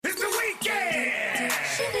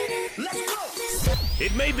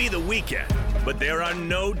It may be the weekend, but there are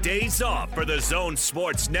no days off for the Zone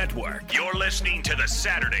Sports Network. You're listening to The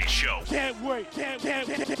Saturday Show. Can't wait.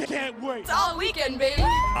 It's all weekend, baby.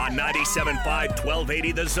 On 97.5,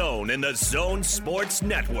 1280 The Zone and the Zone Sports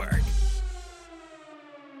Network.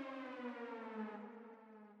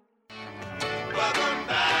 Welcome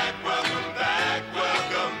back.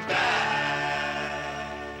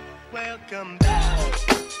 Welcome back.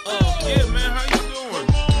 Oh, yeah, man, how you doing?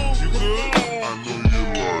 You good? I know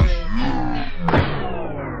you like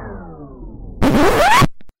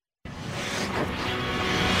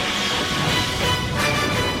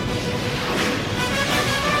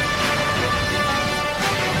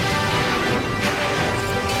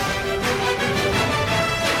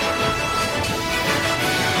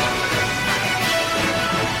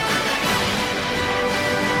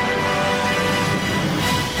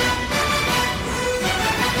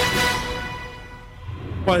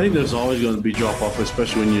Well, I think there's always going to be drop-off,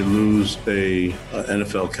 especially when you lose a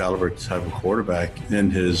NFL caliber type of quarterback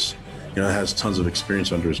and his, has tons of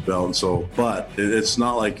experience under his belt. And so, but it's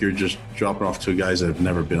not like you're just dropping off to guys that have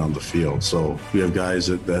never been on the field. So we have guys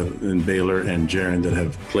that in Baylor and Jaron that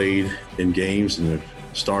have played in games and have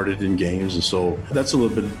started in games, and so that's a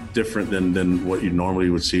little bit different than what you normally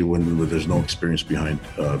would see when there's no experience behind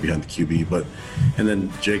the QB. And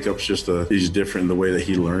then Jacob's he's different in the way that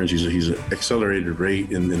he learns. He's an accelerated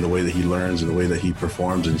rate in the way that he learns and the way that he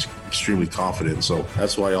performs, and he's extremely confident. So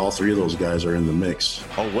that's why all three of those guys are in the mix.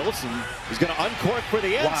 Oh, Wilson is going to uncork for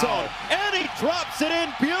the end zone, and he drops it in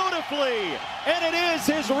beautifully, and it is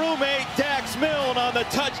his roommate Dax Milne on the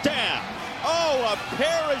touchdown. Oh, a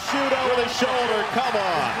parachute over the shoulder. Come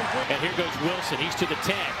on. And here goes Wilson. He's to the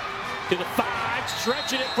 10, to the 5,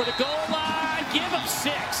 stretching it for the goal line. Give him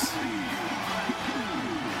 6.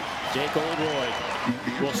 Jake Oldroyd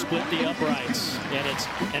will split the uprights. And it's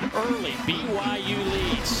an early BYU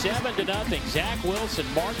lead, 7-0. Zach Wilson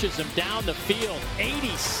marches him down the field,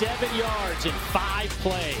 87 yards in 5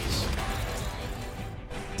 plays.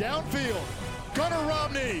 Downfield, Gunnar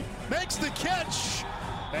Romney makes the catch.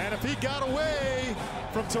 And if he got away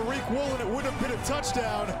from Tariq Woolen, it would have been a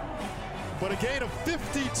touchdown. But a gain of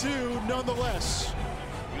 52 nonetheless.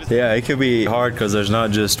 Yeah, it could be hard because there's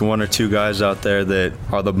not just one or two guys out there that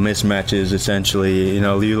are the mismatches, essentially.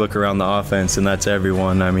 You look around the offense, and that's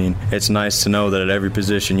everyone. I mean, it's nice to know that at every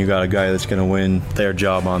position you got a guy that's going to win their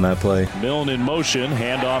job on that play. Milne in motion,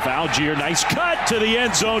 handoff Algier, nice cut to the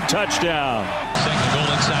end zone, touchdown. Second goal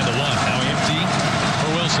inside the 1, now empty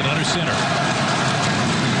for Wilson under center.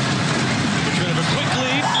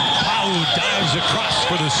 Dives across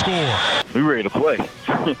for the score. We ready to play.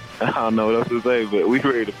 I don't know what else to say, but we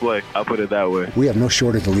ready to play. I'll put it that way. We have no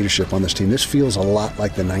shortage of leadership on this team. This feels a lot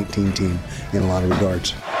like the 19 team in a lot of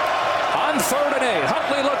regards. On 3rd and 8,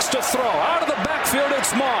 Huntley looks to throw. Out of the backfield,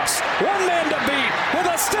 it's Moss. One man to beat.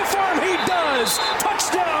 With a stiff arm, he does.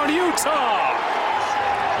 Touchdown, Utah.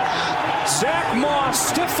 Zach Moss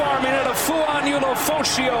stiff-arming at a Fuan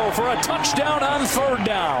Ulofoshio for a touchdown on 3rd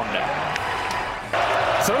down.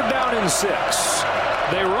 3rd down and 6.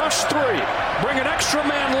 They rush 3. Bring an extra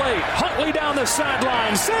man late. Huntley down the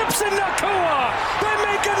sideline. Samson Nacua. They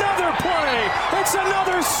make another play. It's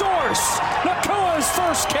another source. Nakua's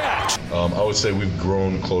first catch. I would say we've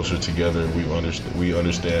grown closer together. We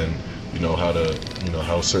understand,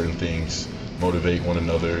 how certain things motivate one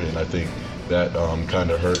another, and I think that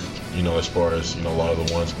kind of hurt, as far as a lot of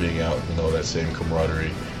the ones being out, that same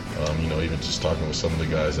camaraderie. Even just talking with some of the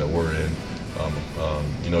guys that were in.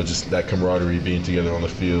 Just that camaraderie, being together on the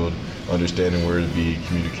field, understanding where to be,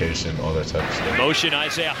 communication, all that type of stuff. In motion,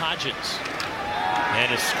 Isaiah Hodgins. And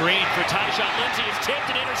a screen for Tyjon Lindsey is tipped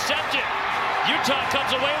and intercepted. Utah comes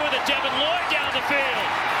away with it. Devin Lloyd down the field.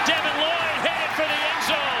 Devin Lloyd headed for the end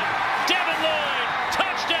zone. Devin Lloyd,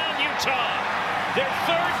 touchdown Utah. Their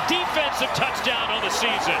 3rd defensive touchdown on the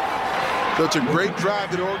season. Such a great drive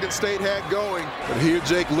that Oregon State had going. But here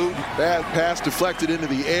Jake Luton, bad pass deflected into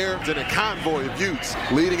the air, and a convoy of Utes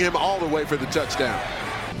leading him all the way for the touchdown.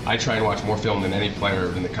 I try and watch more film than any player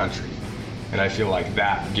in the country. And I feel like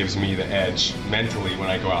that gives me the edge mentally when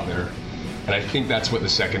I go out there. And I think that's what the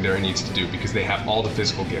secondary needs to do, because they have all the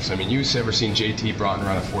physical gifts. I mean, you've ever seen JT Broughton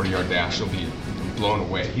run a 40-yard dash, you'll be blown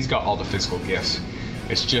away. He's got all the physical gifts.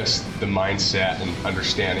 It's just the mindset and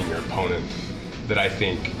understanding your opponent that I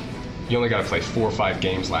think you only got to play 4 or 5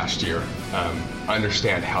 games last year.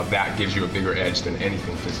 Understand how that gives you a bigger edge than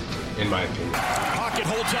anything physically, in my opinion. Pocket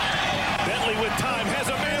holds up. Bentley with time has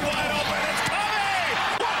a man wide open. It's coming!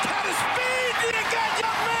 What kind of speed do you got,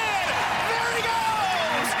 young man? There he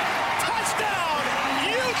goes! Touchdown,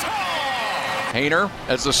 Utah! Hayner,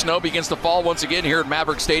 as the snow begins to fall once again here at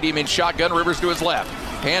Maverick Stadium in shotgun. Rivers to his left.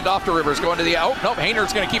 Hand off to Rivers, going to the out. Nope,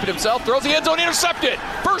 Hayner's going to keep it himself. Throws the end zone, intercepted.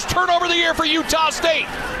 First turnover of the year for Utah State.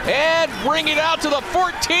 And bring it out to the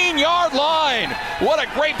 14-yard line. What a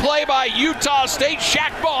great play by Utah State.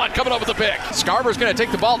 Shaq Bond coming up with the pick. Scarver's going to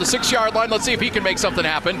take the ball to the 6-yard line. Let's see if he can make something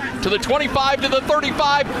happen. To the 25, to the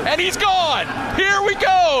 35, and he's gone. Here we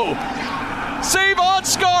go. Save on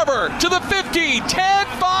Scarver to the 50, 10,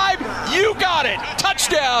 5. You got it.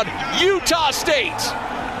 Touchdown, Utah State.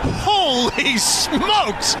 Holy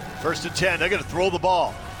smokes! First and 10, they're going to throw the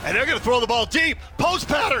ball. And they're going to throw the ball deep. Post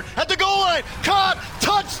pattern at the goal line. Caught.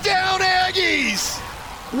 Touchdown, Aggies!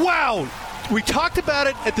 Wow. We talked about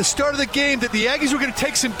it at the start of the game that the Aggies were going to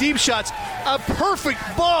take some deep shots. A perfect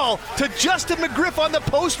ball to Justin McGriff on the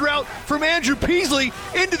post route from Andrew Peasley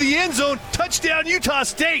into the end zone. Touchdown, Utah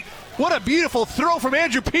State. What a beautiful throw from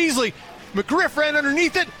Andrew Peasley. McGriff ran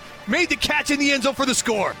underneath it, made the catch in the end zone for the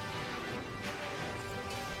score.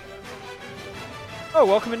 Oh,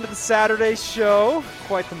 welcome into the Saturday show.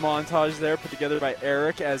 Quite the montage there put together by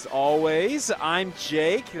Eric, as always. I'm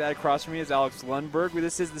Jake. That across from me is Alex Lundberg.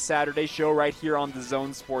 This is the Saturday show right here on the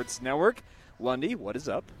Zone Sports Network. Lundy, what is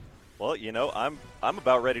up? Well, I'm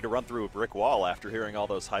about ready to run through a brick wall after hearing all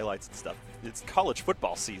those highlights and stuff. It's college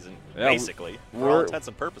football season, basically, for all intents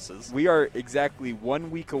and purposes. We are exactly 1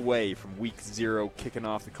 week away from week 0, kicking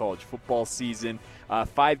off the college football season.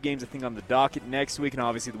 5 games, I think, on the docket next week, and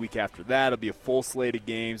obviously the week after that. It'll be a full slate of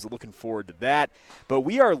games. Looking forward to that. But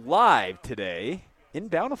we are live today in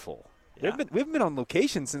Bountiful. Yeah. We haven't been on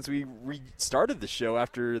location since we restarted the show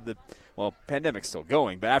after the pandemic's still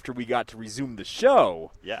going, but after we got to resume the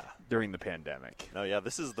show during the pandemic. No,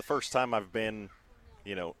 this is the first time I've been,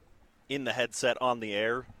 in the headset on the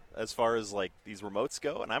air as far as like these remotes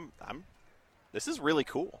go, and I'm this is really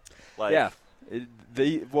cool. Let's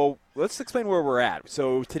explain where we're at.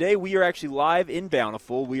 So today we are actually live in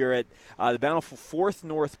Bountiful. We are at the Bountiful 4th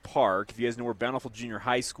North Park. If you guys know where Bountiful Junior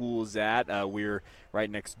High School is at, we're right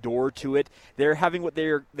next door to it. They're having what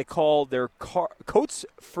they call their Coats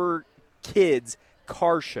for Kids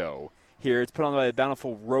car show here. It's put on by the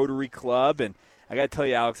Bountiful Rotary Club, and I got to tell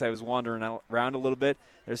you, Alex, I was wandering around a little bit.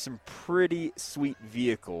 There's some pretty sweet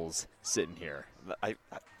vehicles sitting here.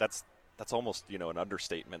 That's almost, an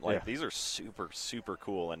understatement. These are super, super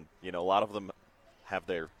cool, and, a lot of them have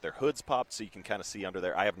their hoods popped so you can kind of see under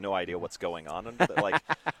there. I have no idea what's going on under there.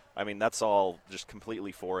 That's all just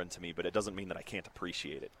completely foreign to me, but it doesn't mean that I can't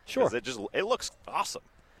appreciate it. Sure. Because it looks awesome.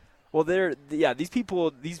 Well,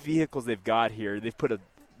 these vehicles they've got here, they've put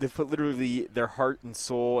literally their heart and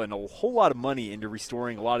soul and a whole lot of money into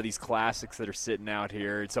restoring a lot of these classics that are sitting out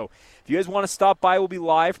here. And so if you guys want to stop by, we'll be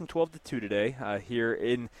live from 12 to 2 today here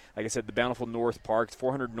in, like I said, the Bountiful North Park. It's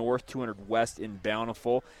 400 North, 200 West in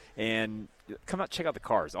Bountiful. And come out, check out the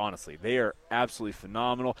cars, honestly. They are absolutely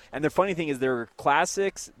phenomenal. And the funny thing is they're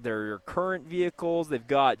classics, they're current vehicles. They've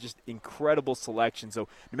got just incredible selection. So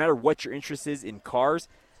no matter what your interest is in cars,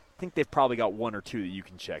 I think they've probably got 1 or 2 that you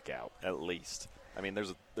can check out. At least.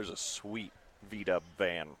 There's a sweet VW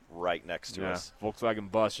van right next to us.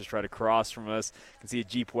 Volkswagen bus just right across from us. You can see a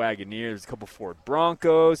Jeep Wagoneer. There's a couple Ford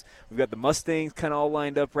Broncos. We've got the Mustangs kind of all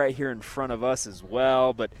lined up right here in front of us as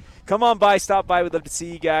well. But come on by, stop by. We'd love to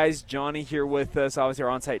see you guys. Johnny here with us, obviously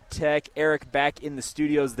our on-site tech. Eric back in the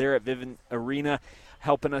studios there at Vivint Arena,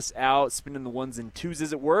 helping us out, spinning the 1s and 2s,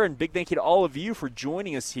 as it were. And big thank you to all of you for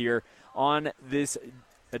joining us here on this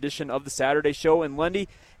edition of the Saturday show. And Lundy,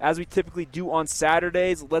 as we typically do on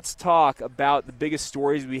Saturdays, let's talk about the biggest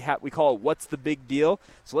stories we have. We call it What's the Big Deal?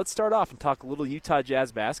 So let's start off and talk a little Utah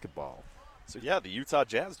Jazz basketball. So the Utah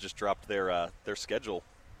Jazz just dropped their schedule.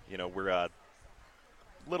 We're a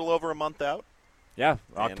little over a month out. Yeah,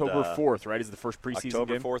 October 4th, right, is the first preseason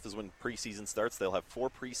October game? 4th is when preseason starts. They'll have 4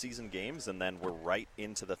 preseason games, and then we're right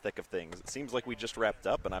into the thick of things. It seems like we just wrapped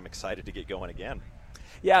up, and I'm excited to get going again.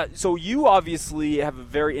 Yeah, so you obviously have a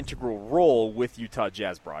very integral role with Utah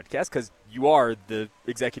Jazz broadcast because you are the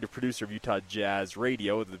executive producer of Utah Jazz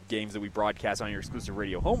Radio, the games that we broadcast on your exclusive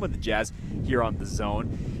radio home of the Jazz here on The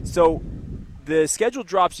Zone. So the schedule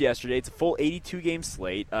drops yesterday. It's a full 82-game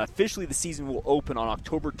slate. Officially, the season will open on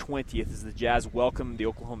October 20th as the Jazz welcome the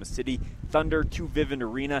Oklahoma City Thunder to Vivint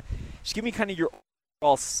Arena. Just give me kind of your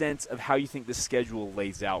overall sense of how you think the schedule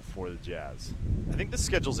lays out for the Jazz. I think the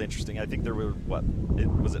schedule's interesting. I think there were,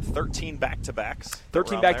 13 back-to-backs?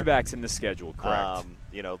 13 back-to-backs in the schedule, correct.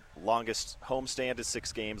 Longest homestand is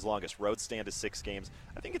 6 games, longest road stand is 6 games.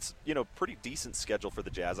 I think it's, pretty decent schedule for the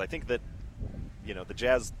Jazz. I think that, the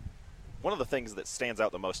Jazz, one of the things that stands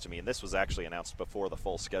out the most to me, and this was actually announced before the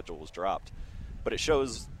full schedule was dropped, but it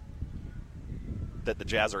shows that the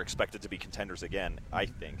Jazz are expected to be contenders again, I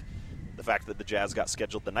think. The fact that the Jazz got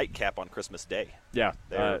scheduled the nightcap on Christmas Day. Yeah.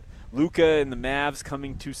 Luka and the Mavs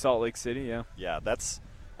coming to Salt Lake City, yeah. Yeah, that's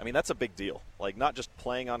a big deal. Like, not just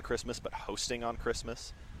playing on Christmas, but hosting on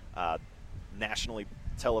Christmas. Nationally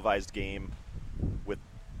televised game with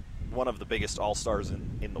one of the biggest all-stars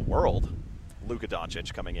in the world, Luka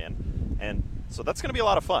Doncic, coming in. And so that's going to be a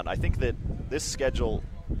lot of fun. I think that this schedule,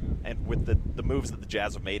 and with the moves that the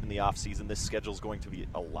Jazz have made in the offseason, this schedule is going to be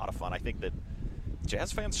a lot of fun. I think that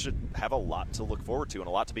Jazz fans should have a lot to look forward to and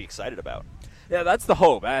a lot to be excited about. Yeah, that's the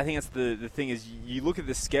hope. I think that's the thing is you look at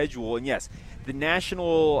the schedule, and yes, the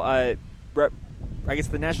national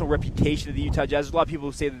the national reputation of the Utah Jazz, there's a lot of people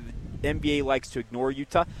who say that the NBA likes to ignore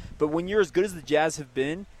Utah, but when you're as good as the Jazz have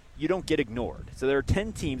been, you don't get ignored. So there are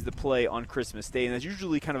 10 teams that play on Christmas Day, and that's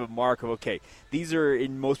usually kind of a mark of, okay, these are,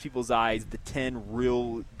 in most people's eyes, the 10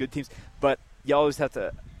 real good teams, but you always have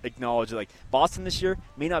to acknowledge, like, Boston this year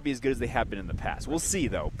may not be as good as they have been in the past. We'll see,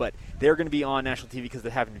 though, but they're going to be on national TV because they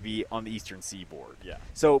happen to be on the Eastern Seaboard. Yeah.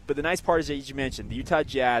 So, but the nice part is that you mentioned the Utah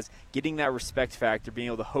Jazz getting that respect factor, being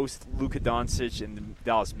able to host Luka Doncic and the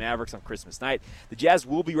Dallas Mavericks on Christmas night. The Jazz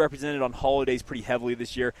will be represented on holidays pretty heavily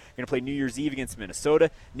this year. They're going to play New Year's Eve against Minnesota,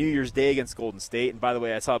 New Year's Day against Golden State. And by the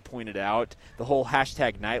way, I saw it pointed out, the whole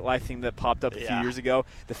hashtag nightlife thing that popped up a few years ago,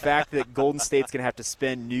 the fact that Golden State's going to have to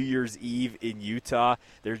spend New Year's Eve in Utah,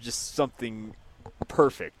 there's just something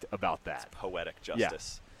perfect about that. It's poetic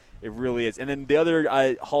justice. Yeah, it really is. And then the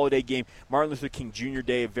other holiday game, Martin Luther King Jr.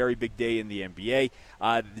 Day, a very big day in the NBA.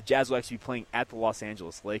 The Jazz will actually be playing at the Los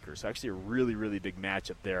Angeles Lakers. So actually a really, really big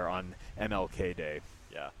matchup there on MLK Day.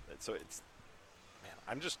 Yeah. So it's, man,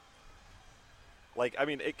 I'm just, like, I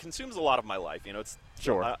mean, it consumes a lot of my life. You know, it's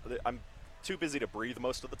sure. I'm too busy to breathe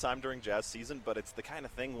most of the time during Jazz season, but it's the kind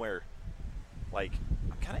of thing where, like,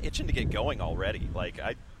 I'm kind of itching to get going already. Like,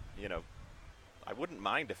 I wouldn't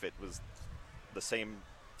mind if it was the same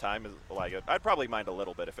time as, like, I'd probably mind a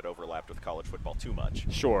little bit if it overlapped with college football too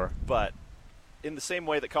much. Sure. But in the same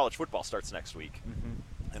way that college football starts next week,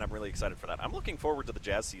 and I'm really excited for that. I'm looking forward to the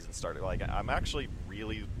Jazz season starting. Like, I'm actually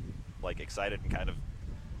really, like, excited and kind of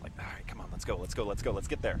like, all right, come on, let's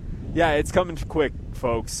get there. Yeah, it's coming quick,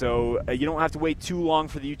 folks, so you don't have to wait too long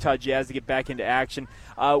for the Utah Jazz to get back into action.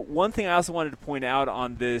 One thing I also wanted to point out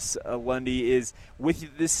on this, Lundy, is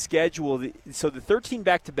with this schedule, so the 13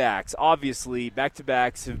 back-to-backs, obviously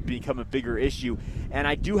back-to-backs have become a bigger issue, and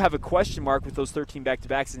I do have a question mark with those 13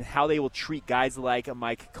 back-to-backs and how they will treat guys like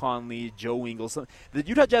Mike Conley, Joe Ingles. The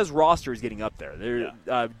Utah Jazz roster is getting up there.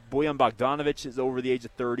 Bojan Bogdanovic is over the age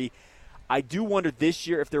of 30. I do wonder this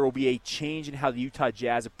year if there will be a change in how the Utah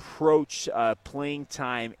Jazz approach playing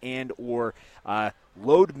time and or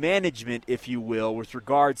load management, if you will, with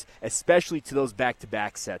regards especially to those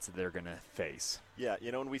back-to-back sets that they're going to face. Yeah,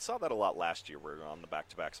 you know, and we saw that a lot last year where on the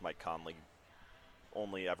back-to-backs Mike Conley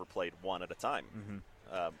only ever played one at a time.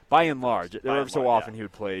 By and large. Every so often he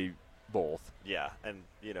would play both. Yeah, and,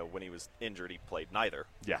 you know, when he was injured he played neither.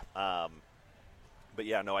 Yeah. But,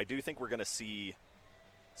 yeah, no, I do think we're going to see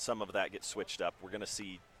some of that get switched up. We're going to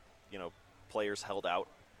see, you know, players held out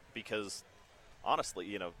because, honestly,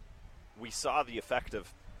 you know, we saw the effect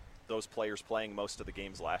of those players playing most of the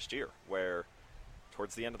games last year where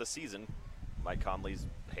towards the end of the season, Mike Conley's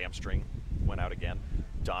hamstring went out again,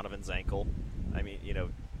 Donovan's ankle. I mean, you know,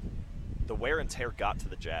 the wear and tear got to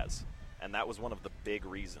the Jazz, and that was one of the big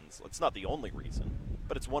reasons. It's not the only reason,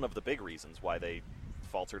 but it's one of the big reasons why they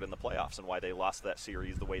faltered in the playoffs and why they lost that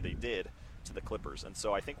series the way they did to the Clippers. And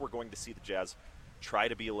so I think we're going to see the Jazz try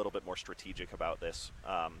to be a little bit more strategic about this.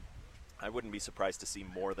 I wouldn't be surprised to see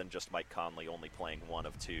more than just Mike Conley only playing one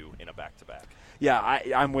of two in a back-to-back. Yeah,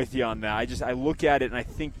 I'm with you on that. I look at it, and I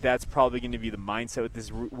think that's probably going to be the mindset with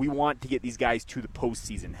this. We want to get these guys to the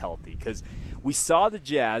postseason healthy because we saw the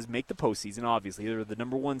Jazz make the postseason, obviously. They're the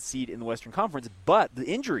number one seed in the Western Conference, but the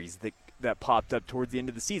injuries that popped up towards the end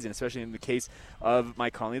of the season, especially in the case of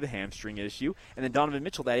Mike Conley, the hamstring issue, and then Donovan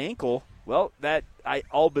Mitchell, that ankle, well, that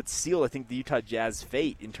all but sealed, I think, the Utah Jazz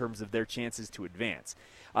fate in terms of their chances to advance.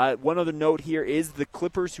 One other note here is the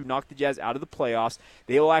Clippers, who knocked the Jazz out of the playoffs.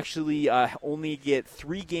 They will actually only get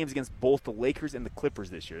 3 games against both the Lakers and the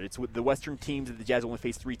Clippers this year. It's with the Western teams that the Jazz only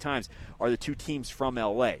face 3 times are the 2 teams from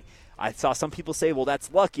L.A. I saw some people say, well,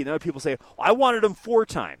 that's lucky. And other people say, well, I wanted them 4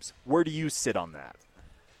 times. Where do you sit on that?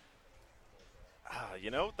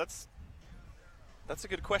 You know, that's a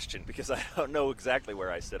good question because I don't know exactly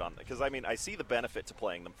where I sit on that. Because, I mean, I see the benefit to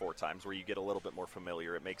playing them 4 times where you get a little bit more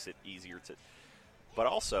familiar. It makes it easier to – but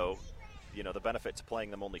also, you know, the benefit to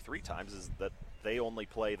playing them only 3 times is that they only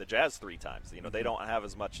play the Jazz 3 times. You know, they don't have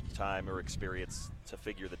as much time or experience to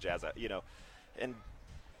figure the Jazz out, you know. And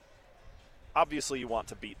obviously you want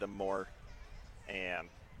to beat them more, and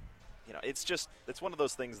it's one of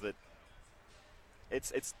those things that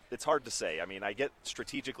it's hard to say. I mean, I get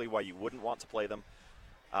strategically why you wouldn't want to play them.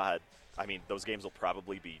 I mean, those games will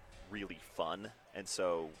probably be really fun, and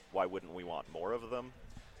so why wouldn't we want more of them?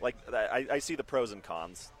 Like, I see the pros and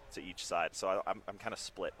cons to each side, so I'm kind of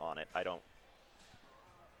split on it. I don't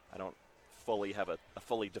fully have a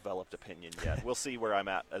fully developed opinion yet. We'll see where I'm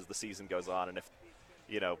at as the season goes on, and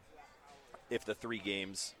if the 3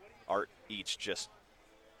 games are each just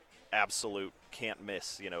absolute can't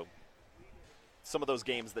miss, some of those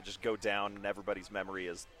games that just go down in everybody's memory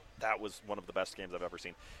is that was one of the best games I've ever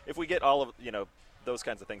seen. If we get all of those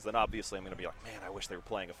kinds of things, then obviously I'm going to be like, man, I wish they were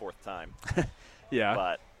playing a 4th time. Yeah.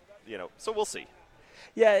 But so we'll see.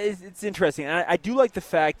 Yeah, it's interesting. I do like the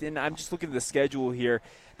fact, and I'm just looking at the schedule here.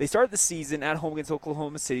 They start the season at home against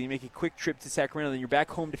Oklahoma City. You make a quick trip to Sacramento, then you're back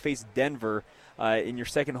home to face Denver in your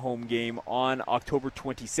second home game on October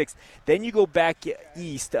 26th. Then you go back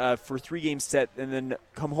east for 3 game set, and then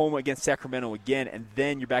come home against Sacramento again, and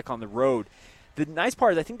then you're back on the road. The nice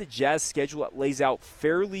part is I think the Jazz schedule lays out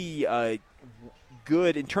fairly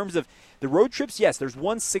good in terms of the road trips. Yes, there's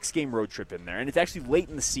one 6-game road trip in there, and it's actually late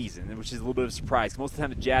in the season, which is a little bit of a surprise. Most of the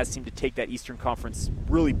time the Jazz seem to take that Eastern Conference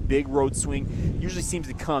really big road swing. It usually seems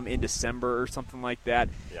to come in December or something like that.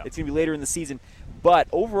 Yeah. It's going to be later in the season. But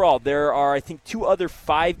overall, there are, I think, 2 other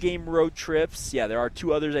 5-game road trips. Yeah, there are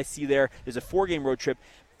 2 others I see there. There's a 4-game road trip.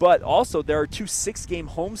 But also there are 2 6-game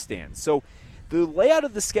homestands. So the layout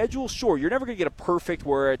of the schedule, sure, you're never going to get a perfect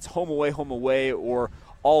where it's home away, or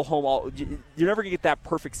all home. You're never going to get that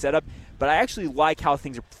perfect setup. But I actually like how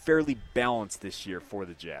things are fairly balanced this year for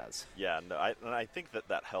the Jazz. Yeah, no, I think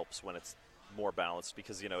that helps when it's more balanced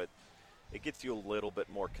because, it gets you a little bit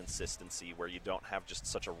more consistency where you don't have just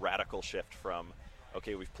such a radical shift from,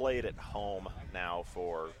 okay, we've played at home now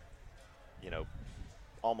for,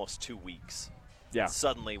 almost 2 weeks. Yeah. And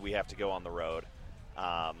suddenly we have to go on the road,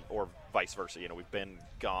 or vice versa. We've been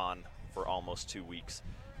gone for almost 2 weeks.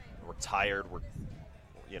 We're tired.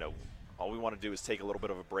 All we want to do is take a little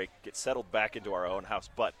bit of a break, get settled back into our own house,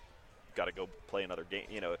 but got to go play another game.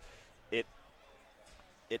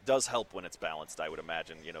 It does help when it's balanced, I would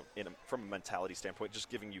imagine, from a mentality standpoint, just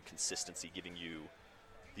giving you consistency, giving you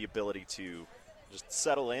the ability to just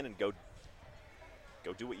settle in and go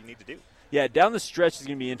do what you need to do. Yeah, down the stretch is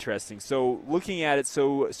going to be interesting. So looking at it,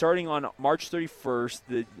 starting on March 31st,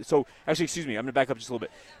 I'm going to back up just a little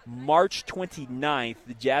bit. March 29th,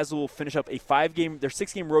 the Jazz will finish up their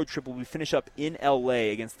 6-game road trip will finish up in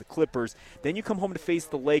L.A. against the Clippers. Then you come home to face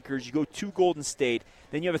the Lakers. You go to Golden State.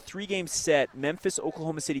 Then you have a 3-game set, Memphis,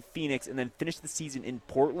 Oklahoma City, Phoenix, and then finish the season in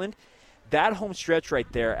Portland. That home stretch right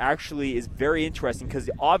there actually is very interesting because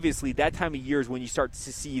obviously that time of year is when you start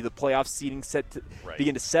to see the playoff seeding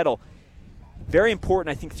begin to settle. Very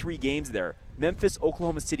important, I think, 3 games there. Memphis,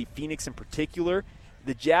 Oklahoma City, Phoenix in particular.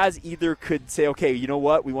 The Jazz either could say, okay, you know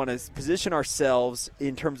what, we want to position ourselves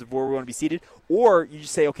in terms of where we want to be seated, or you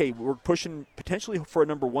just say, okay, we're pushing potentially for a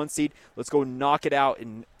number 1 seed. Let's go knock it out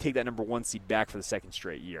and take that number 1 seed back for the 2nd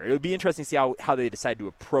straight year. It would be interesting to see how they decide to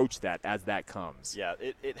approach that as that comes. Yeah,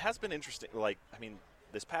 it has been interesting.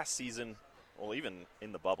 This past season, well, even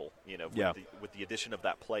in the bubble, with the addition of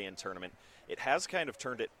that play-in tournament, it has kind of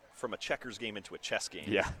turned it from a checkers game into a chess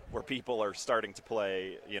game, where people are starting to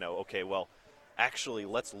play, okay, well, actually,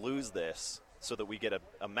 let's lose this so that we get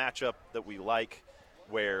a matchup that we like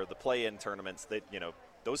where the play-in tournaments, that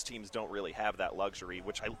those teams don't really have that luxury,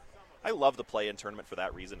 which I love the play-in tournament for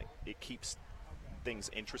that reason. It keeps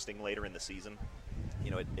things interesting later in the season.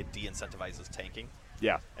 It de-incentivizes tanking.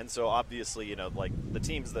 Yeah. And so, obviously, the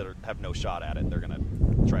teams that have no shot at it, they're going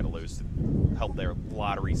to try to lose to help their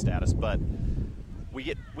lottery status. But we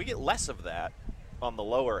get less of that on the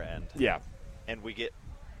lower end. Yeah. And we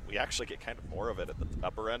actually get kind of more of it at the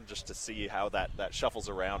upper end just to see how that shuffles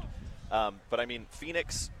around. But, I mean,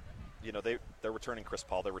 Phoenix, they're returning Chris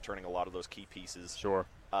Paul. They're returning a lot of those key pieces. Sure.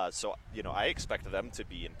 So, I expect them to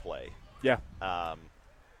be in play. Yeah.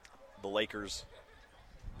 The Lakers,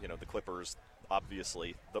 the Clippers,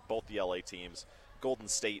 obviously, both the LA teams. Golden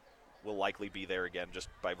State will likely be there again just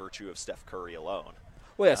by virtue of Steph Curry alone.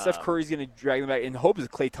 Well, yeah, Steph Curry's going to drag them back in hopes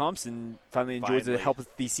that Klay Thompson finally enjoys the help of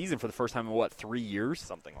the season for the first time in, 3 years?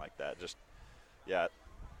 Something like that.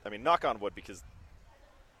 I mean, knock on wood because,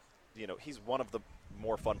 he's one of the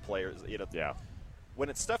more fun players. Yeah. When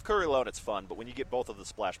it's Steph Curry alone, it's fun, but when you get both of the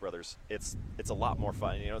Splash Brothers, it's a lot more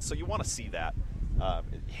fun. So you want to see that.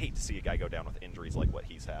 Hate to see a guy go down with injuries like what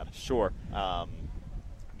he's had. Sure.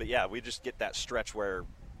 But yeah, we just get that stretch where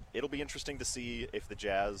it'll be interesting to see if the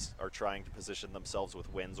Jazz are trying to position themselves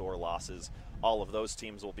with wins or losses. All of those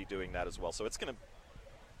teams will be doing that as well. So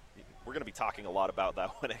we're going to be talking a lot about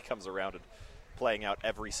that when it comes around and playing out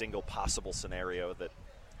every single possible scenario that,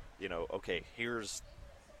 okay, here's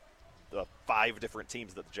the 5 different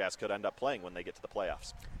teams that the Jazz could end up playing when they get to the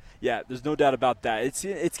playoffs. Yeah, there's no doubt about that. It's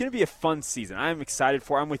going to be a fun season. I'm excited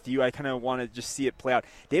for it. I'm with you. I kind of want to just see it play out.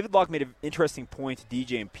 David Locke made an interesting point to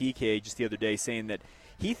DJ and PK just the other day, saying that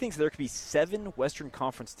he thinks there could be 7 Western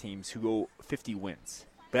Conference teams who go 50 wins.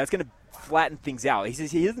 But that's going to flatten things out. He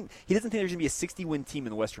says he doesn't think there's going to be a 60-win team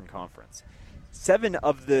in the Western Conference. 7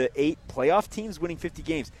 of the 8 playoff teams winning 50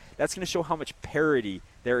 games. That's going to show how much parity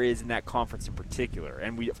there is in that conference in particular.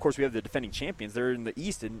 And we have the defending champions. They're in the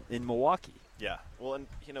East in Milwaukee. Yeah, well, and,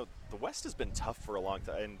 the West has been tough for a long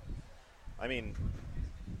time. And, I mean,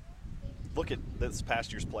 look at this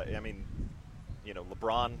past year's play. I mean,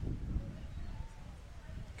 LeBron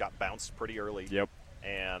got bounced pretty early. Yep.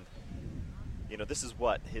 And, this is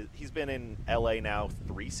what? He's been in L.A. now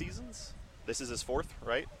 3 seasons? This is his 4th,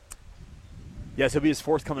 right? Yes, he'll be his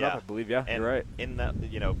 4th coming up, I believe. Yeah, and you're right. In that,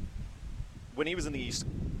 when he was in the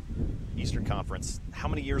Eastern Conference, how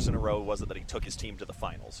many years in a row was it that he took his team to the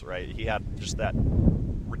finals, right? He had just that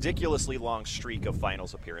ridiculously long streak of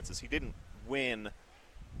finals appearances. He didn't win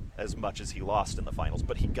as much as he lost in the finals,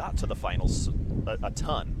 but he got to the finals a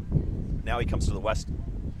ton. Now he comes to the West,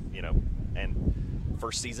 and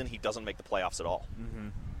first season he doesn't make the playoffs at all. Mm-hmm.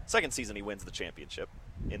 Second season he wins the championship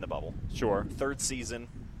in the bubble. Sure. Third season,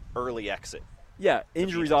 early exit. Yeah,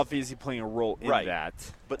 injuries obviously playing a role in that.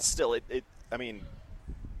 But still,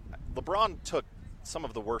 LeBron took some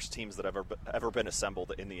of the worst teams that have ever been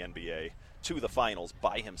assembled in the NBA to the finals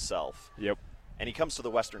by himself. Yep. And he comes to the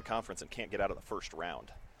Western Conference and can't get out of the first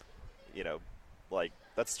round.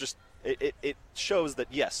 That's just it shows that,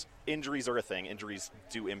 yes, injuries are a thing. Injuries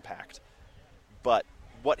do impact. But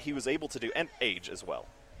what he was able to do, and age as well.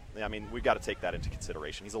 I mean, we've got to take that into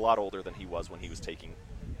consideration. He's a lot older than he was when he was taking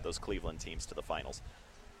those Cleveland teams to the finals.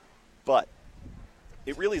 But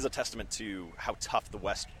it really is a testament to how tough the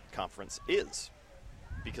West Conference is,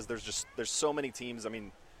 because there's so many teams. I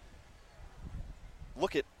mean,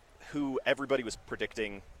 look at who everybody was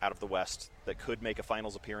predicting out of the West that could make a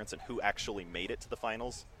finals appearance and who actually made it to the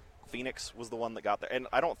finals. Phoenix was the one that got there. And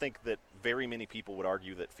I don't think that very many people would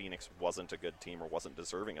argue that Phoenix wasn't a good team or wasn't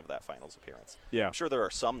deserving of that finals appearance. Yeah. I'm sure there are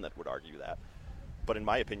some that would argue that. But in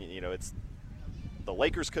my opinion, it's the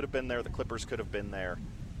Lakers could have been there, the Clippers could have been there,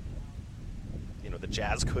 the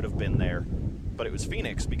Jazz could have been there, but it was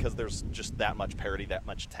Phoenix because there's just that much parity, that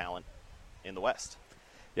much talent in the West.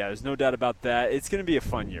 Yeah, there's no doubt about that. It's going to be a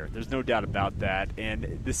fun year. There's no doubt about that.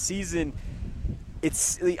 And the season,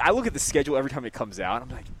 I look at the schedule every time it comes out, I'm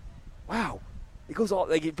like, wow. It goes all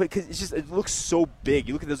because it looks so big.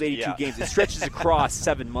 You look at those 82 games, it stretches across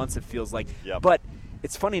 7 months, it feels like. Yep. But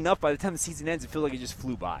it's funny enough, by the time the season ends, it feels like it just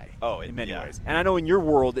flew by in many ways. And I know in your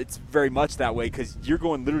world, it's very much that way because you're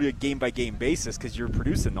going literally a game-by-game basis because you're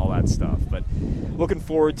producing all that stuff. But looking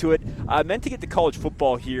forward to it. Meant to get to college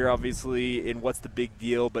football here, obviously, in What's the Big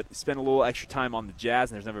Deal, but spend a little extra time on the Jazz,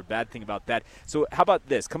 and there's never a bad thing about that. So how about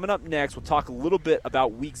this? Coming up next, we'll talk a little bit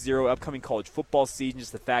about Week 0, upcoming college football season,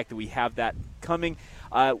 just the fact that we have that coming.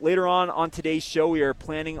 Later on today's show, we are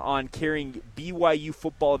planning on carrying BYU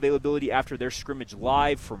football availability after their scrimmage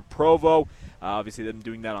live from Provo. Obviously, them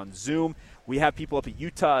doing that on Zoom. We have people up at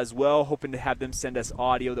Utah as well, hoping to have them send us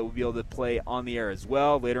audio that we'll be able to play on the air as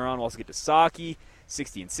well. Later on, we'll also get to Saki,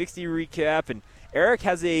 60 and 60 recap, and Eric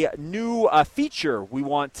has a new feature we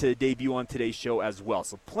want to debut on today's show as well.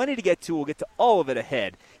 So plenty to get to. We'll get to all of it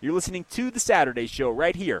ahead. You're listening to The Saturday Show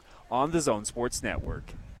right here on the Zone Sports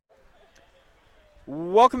Network.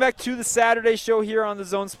 Welcome back to the Saturday Show here on the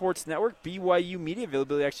Zone Sports Network. BYU Media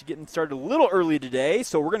availability actually getting started a little early today,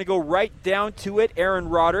 so we're going to go right down to it. Aaron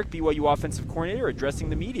Roderick, BYU offensive coordinator, addressing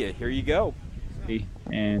the media. Here you go.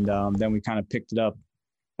 And then we kind of picked it up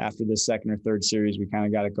after the second or third series. We kind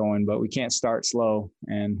of got it going, but we can't start slow,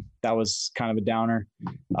 and that was kind of a downer.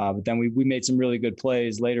 But then we made some really good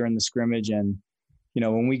plays later in the scrimmage, and,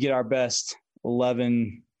 when we get our best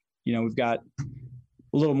 11, we've got –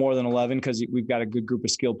 a little more than 11 because we've got a good group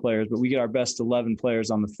of skilled players, but we get our best 11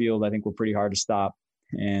 players on the field. I think we're pretty hard to stop.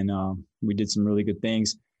 And we did some really good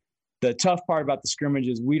things. The tough part about the scrimmage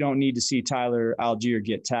is we don't need to see Tyler Algier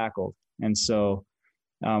get tackled. And so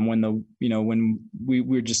when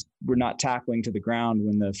we're not tackling to the ground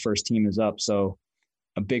when the first team is up. So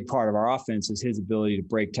a big part of our offense is his ability to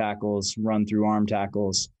break tackles, run through arm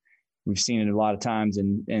tackles. We've seen it a lot of times,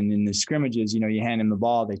 and in the scrimmages, you hand him the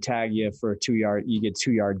ball, they tag you for a 2 yard, you get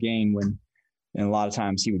 2 yard gain when And a lot of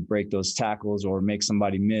times he would break those tackles or make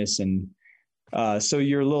somebody miss. And so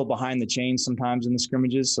you're a little behind the chains sometimes in the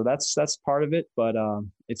scrimmages. So that's part of it. But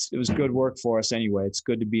it was good work for us anyway. It's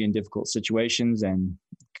good to be in difficult situations and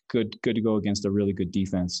good to go against a really good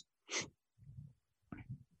defense.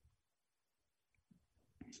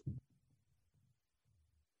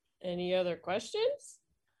 Any other questions?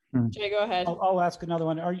 Jay, go ahead. I'll ask another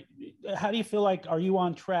one. How do you feel like, are you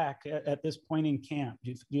on track at this point in camp?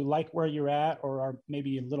 Do you like where you're at, or are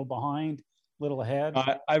maybe a little behind, a little ahead?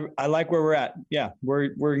 I like where we're at. Yeah,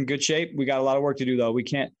 we're in good shape. We got a lot of work to do though. We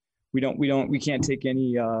can't take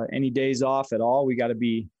any days off at all. We got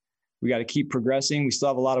to keep progressing. We still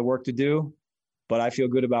have a lot of work to do, but I feel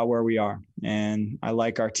good about where we are, and I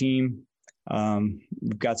like our team.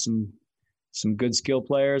 We've got some good skill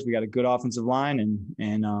players. We got a good offensive line,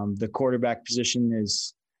 and the quarterback position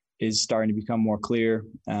is starting to become more clear.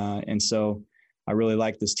 And so I really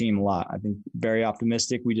like this team a lot. I think very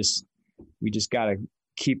optimistic. We just got to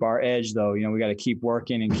keep our edge though. We got to keep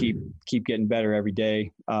working and keep getting better every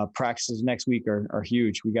day. Practices next week are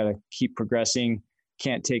huge. We got to keep progressing.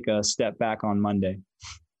 Can't take a step back on Monday.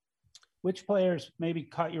 Which players maybe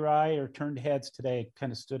caught your eye or turned heads today,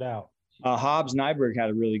 kind of stood out? Hobbs Nyberg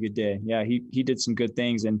had a really good day. Yeah, he did some good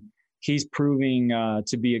things, and he's proving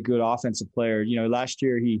to be a good offensive player. Last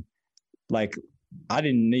year I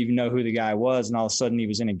didn't even know who the guy was, and all of a sudden he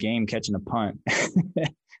was in a game catching a punt.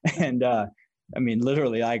 And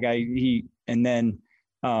literally, he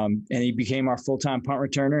became our full-time punt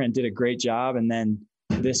returner and did a great job. And then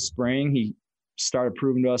this spring he started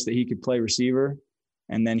proving to us that he could play receiver.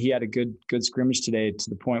 And then he had a good scrimmage today to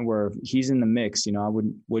the point where he's in the mix. I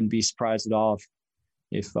wouldn't be surprised at all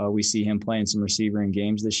if we see him playing some receiver in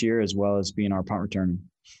games this year, as well as being our punt returner.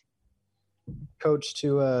 Coach,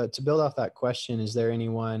 to build off that question, is there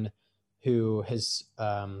anyone who has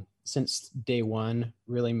since day one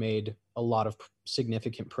really made a lot of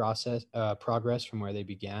significant progress from where they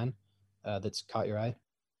began that's caught your eye?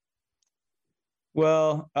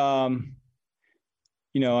 Well,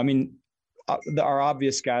 our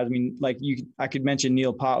obvious guys. I could mention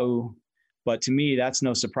Neil Pa'u, but to me, that's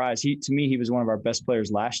no surprise. He was one of our best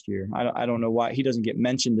players last year. I don't know why he doesn't get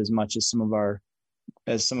mentioned as much as some of our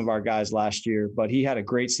guys last year, but he had a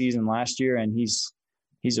great season last year, and he's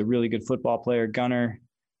a really good football player. Gunner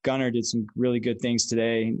did some really good things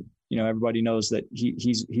today. Everybody knows that he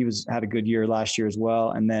had a good year last year as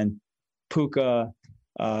well. And then Puka,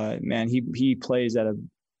 he plays at a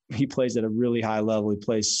really high level. He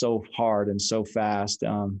plays so hard and so fast.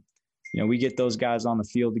 We get those guys on the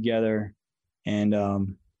field together, and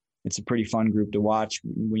it's a pretty fun group to watch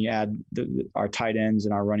when you add our tight ends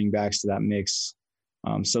and our running backs to that mix.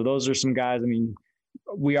 So those are some guys.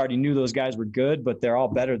 We already knew those guys were good, but they're all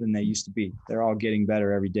better than they used to be. They're all getting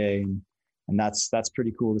better every day, and that's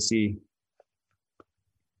pretty cool to see.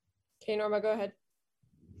 Okay, Norma, go ahead.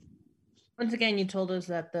 Once again, you told us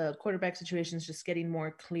that the quarterback situation is just getting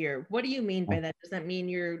more clear. What do you mean by that? Does that mean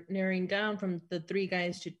you're narrowing down from the 3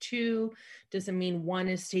 guys to 2? Does it mean one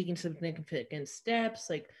is taking significant steps?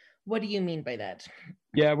 What do you mean by that?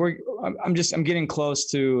 Yeah, I'm getting close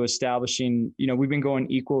to establishing, we've been going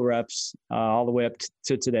equal reps all the way up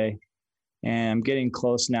to today. And I'm getting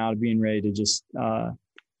close now to being ready to just,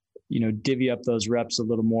 divvy up those reps a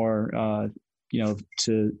little more,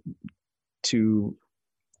 to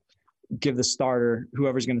give the starter,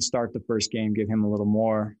 whoever's going to start the first game, give him a little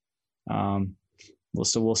more.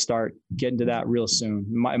 So we'll start getting to that real soon.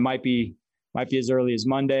 It might be as early as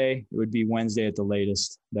Monday. It would be Wednesday at the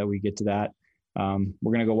latest that we get to that.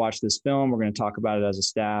 We're going to go watch this film. We're going to talk about it as a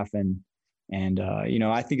staff, and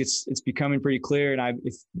I think it's becoming pretty clear. And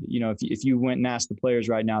if you went and asked the players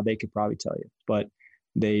right now, they could probably tell you. But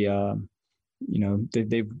they've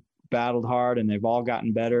battled hard and they've all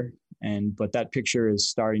gotten better. But that picture is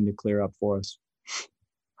starting to clear up for us.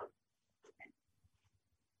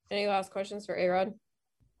 Any last questions for A-Rod?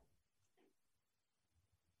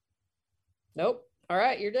 Nope. All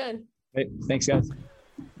right, you're done. Hey, thanks, guys.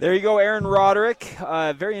 There you go, Aaron Roderick.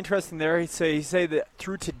 Very interesting there. He say that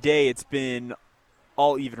through today it's been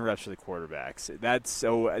all even reps for the quarterbacks.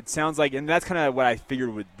 It sounds like, and that's kind of what I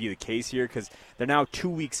figured would be the case here, because they're now 2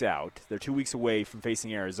 weeks out. They're 2 weeks away from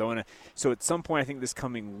facing Arizona. So at some point, I think this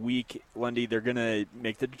coming week, Lundy, they're going to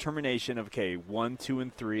make the determination of, 1, 2,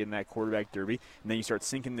 and 3 in that quarterback derby, and then you start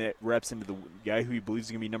sinking the reps into the guy who you believe is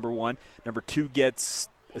going to be number 1. Number 2 gets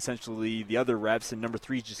essentially the other reps, and number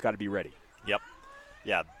 3's just got to be ready. Yep.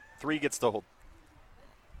 Yeah, 3 gets the whole,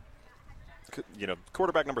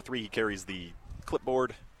 quarterback number 3, he carries the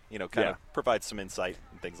clipboard, kind of provide some insight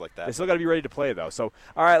and things like that. They still got to be ready to play, though. So,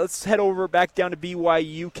 all right, let's head over back down to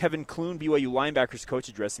BYU. Kevin Clune, BYU linebackers coach,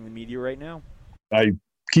 addressing the media right now.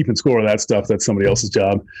 Keeping score of that stuff, that's somebody else's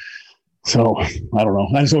job. So, I don't know.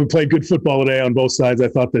 I just want to play good football today on both sides. I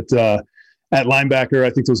thought that at linebacker, I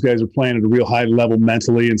think those guys are playing at a real high level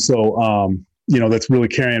mentally. And so, that's really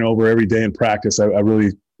carrying over every day in practice. I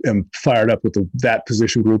really am fired up with that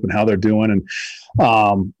position group and how they're doing. And,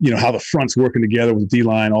 how the front's working together with the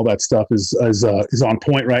D-line, all that stuff is on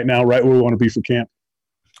point right now, right where we want to be for camp.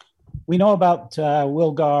 We know about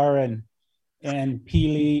Wilgar and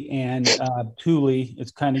Peely and Thule.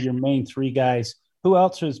 It's kind of your main three guys. Who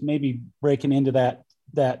else is maybe breaking into that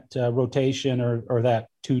rotation or that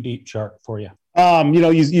two deep chart for you?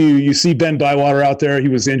 You see Ben Bywater out there. He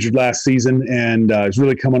was injured last season and he's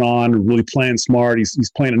really coming on, really playing smart.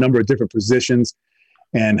 He's playing a number of different positions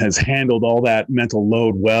and has handled all that mental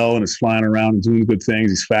load well and is flying around and doing good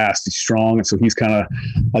things. He's fast, he's strong. And so he's kind of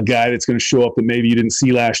a guy that's going to show up that maybe you didn't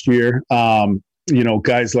see last year.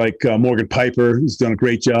 Guys like Morgan Piper, who's done a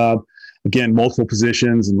great job. Again, multiple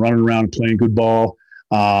positions and running around and playing good ball.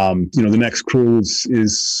 The next crew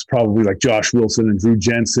is probably like Josh Wilson and Drew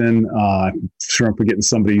Jensen. I'm sure I'm forgetting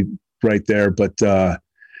somebody right there, but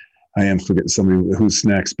I am forgetting somebody who's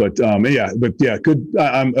next. But good.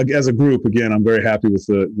 As a group, again, I'm very happy with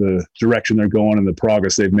the direction they're going and the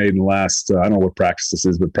progress they've made in the last, I don't know what practice this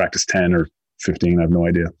is, but practice 10 or 15, I have no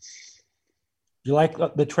idea. You like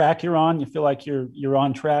the track you're on? You feel like you're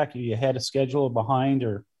on track? Are you ahead of schedule or behind,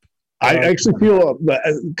 or? I actually feel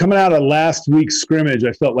coming out of last week's scrimmage,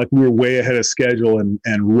 I felt like we were way ahead of schedule and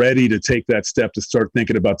ready to take that step to start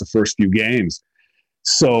thinking about the first few games.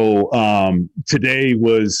 So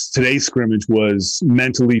today's scrimmage was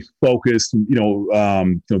mentally focused.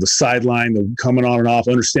 The sideline, the coming on and off,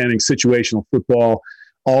 understanding situational football.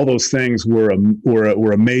 All those things were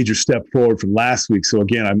a major step forward from last week. So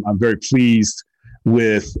again, I'm very pleased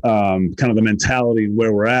with kind of the mentality and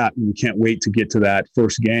where we're at, and we can't wait to get to that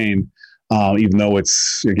first game. Even though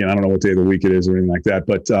it's, again, I don't know what day of the week it is or anything like that,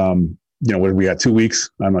 but what we got 2 weeks?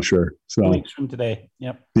 I'm not sure. So 2 weeks from today.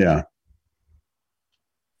 Yep. Yeah.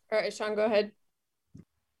 All right, Sean, go ahead.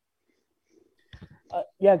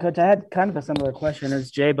 Coach, I had kind of a similar question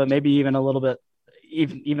as Jay, but maybe even a little bit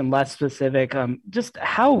even less specific. Just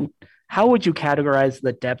how would you categorize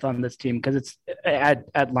the depth on this team? Because it's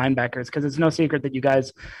at linebackers, because it's no secret that you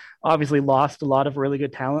guys obviously lost a lot of really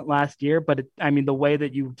good talent last year, but the way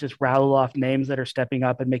that you just rattle off names that are stepping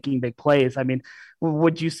up and making big plays,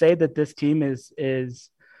 would you say that this team is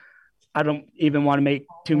I don't even want to make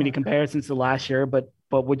too many comparisons to last year, but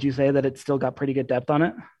would you say that it's still got pretty good depth on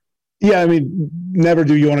it? Yeah, never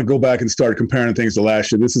do you want to go back and start comparing things to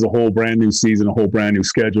last year. This is a whole brand new season, a whole brand new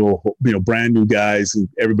schedule, brand new guys, and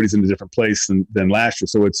everybody's in a different place than last year.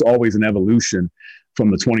 So it's always an evolution from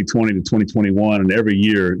the 2020 to 2021. And every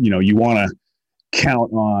year, you want to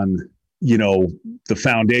count on, the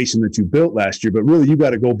foundation that you built last year, but really you got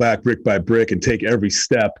to go back brick by brick and take every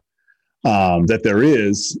step that there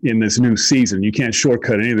is in this new season. You can't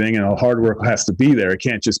shortcut anything, and hard work has to be there. It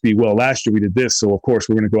can't just be, well, last year we did this, so of course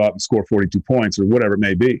we're going to go out and score 42 points or whatever it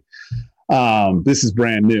may be. This is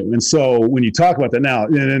brand new. And so when you talk about that now,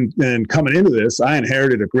 and coming into this, I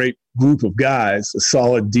inherited a great group of guys, a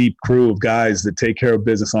solid, deep crew of guys that take care of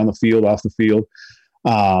business on the field, off the field,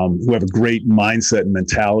 who have a great mindset and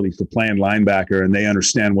mentality for playing linebacker, and they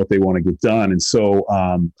understand what they want to get done. And so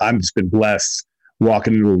I've just been blessed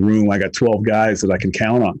walking into a room. I got 12 guys that I can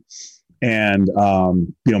count on. And,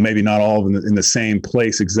 maybe not all of them in the same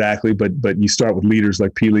place exactly, but you start with leaders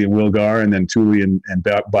like Peely and Wilgar, and then Thule and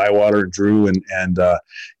Bywater and Drew and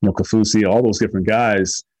Kafusi, all those different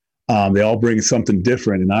guys. They all bring something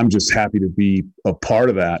different, and I'm just happy to be a part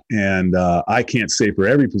of that. And I can't say for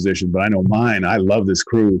every position, but I know mine. I love this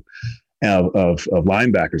crew of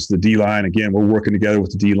linebackers. The D-line, again, we're working together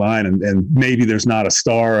with the D-line, and maybe there's not a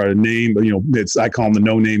star or a name, but I call them the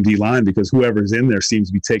no-name D-line, because whoever's in there seems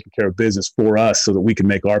to be taking care of business for us so that we can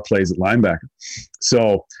make our plays at linebacker.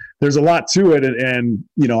 So there's a lot to it, and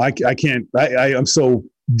I'm so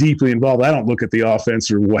deeply involved. I don't look at the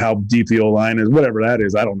offense or how deep the O-line is, whatever that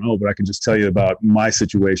is. I don't know, but I can just tell you about my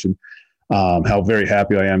situation, how very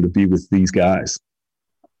happy I am to be with these guys.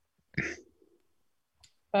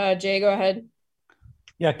 Jay, go ahead.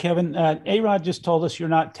 Yeah, Kevin, A-Rod just told us you're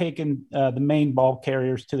not taking the main ball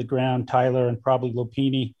carriers to the ground, Tyler and probably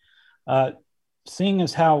Lopini. Seeing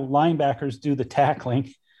as how linebackers do the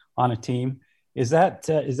tackling on a team, is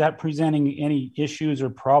that presenting any issues or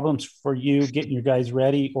problems for you getting your guys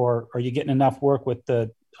ready, or are you getting enough work with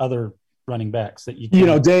the other running backs that you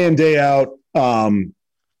can? Day in, day out,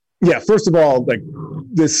 Yeah, first of all, like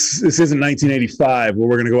this isn't 1985 where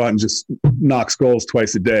we're going to go out and just knock skulls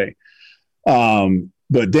twice a day.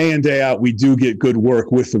 But day in, day out, we do get good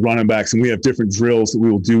work with the running backs, and we have different drills that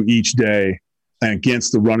we will do each day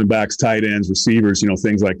against the running backs, tight ends, receivers,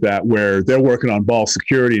 things like that, where they're working on ball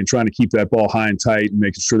security and trying to keep that ball high and tight and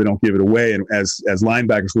making sure they don't give it away. And as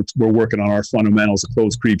linebackers, we're working on our fundamentals, a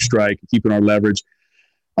close creep strike, keeping our leverage,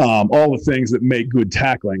 all the things that make good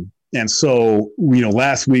tackling. And so,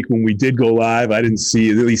 last week when we did go live, I didn't see,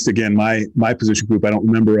 at least again, my position group, I don't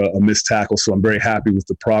remember a missed tackle. So I'm very happy with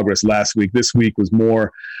the progress last week. This week was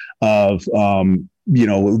more of,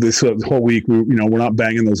 this whole week, we're not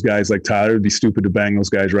banging those guys like Tyler. It'd be stupid to bang those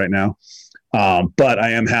guys right now. But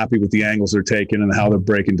I am happy with the angles they're taking and how they're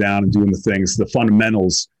breaking down and doing the things, the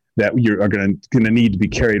fundamentals that are going to need to be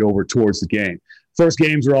carried over towards the game. First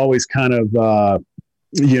games are always kind of,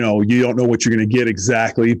 you don't know what you're going to get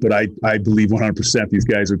exactly, but I believe 100% these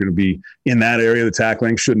guys are going to be in that area. The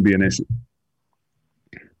tackling shouldn't be an issue.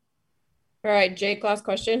 All right, Jake, last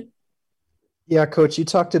question. Yeah, Coach, you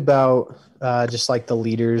talked about just like the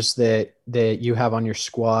leaders that you have on your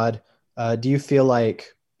squad. Do you feel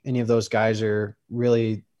like any of those guys are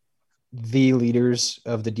really the leaders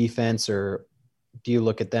of the defense, or do you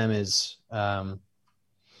look at them as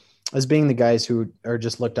being the guys who are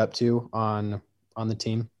just looked up to on the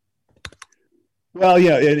team? Well,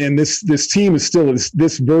 yeah, and this team is still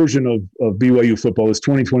this version of BYU football. This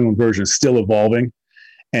 2021 version is still evolving,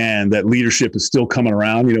 and that leadership is still coming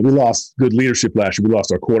around. We lost good leadership last year. We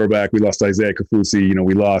lost our quarterback. We lost Isaiah Kafusi.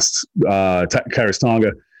 We lost Kairos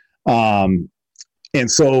Tonga,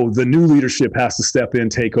 and so the new leadership has to step in,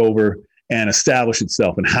 take over, and establish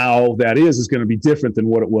itself. And how that is going to be different than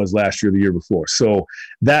what it was last year, the year before. So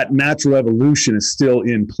that natural evolution is still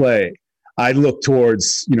in play. I look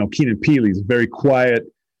towards, Keenan Peely's a very quiet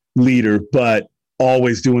leader, but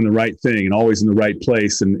always doing the right thing and always in the right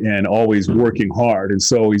place and always working hard. And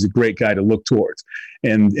so he's a great guy to look towards.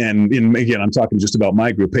 And again, I'm talking just about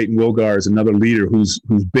my group. Peyton Wilgar is another leader who's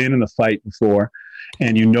been in a fight before,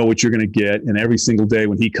 and you know what you're going to get. And every single day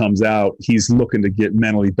when he comes out, he's looking to get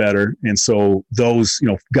mentally better. And so those,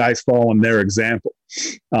 guys follow in their example.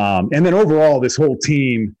 And then overall, this whole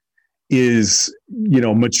team is,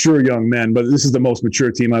 mature young men, but this is the most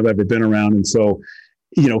mature team I've ever been around. And so,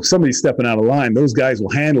 somebody stepping out of line, those guys will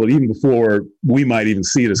handle it even before we might even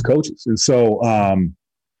see it as coaches. And so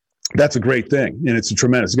that's a great thing. And it's you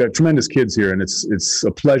got tremendous kids here, and it's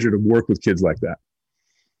a pleasure to work with kids like that.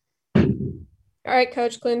 All right,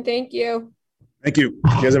 Coach Clune, thank you. Thank you.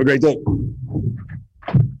 You guys have a great day.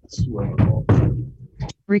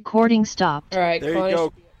 Recording stopped. All right, there you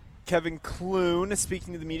go. Kevin Clune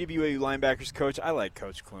speaking to the media, BYU linebackers coach. I like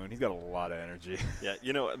Coach Clune. He's got a lot of energy. Yeah,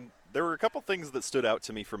 there were a couple things that stood out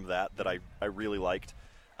to me from that I really liked.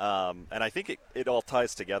 And I think it all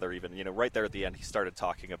ties together even. Right there at the end, he started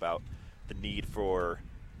talking about the need for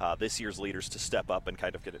this year's leaders to step up and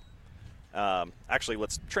kind of get it. Actually,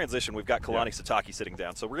 let's transition. We've got Kalani Sitake sitting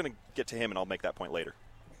down, so we're going to get to him, and I'll make that point later.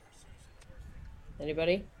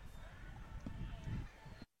 Anybody?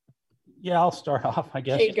 Yeah, I'll start off, I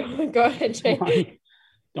guess. Hey, go ahead, Jake.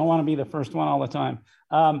 Don't want to be the first one all the time.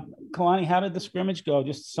 Kalani, how did the scrimmage go?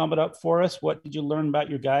 Just sum it up for us. What did you learn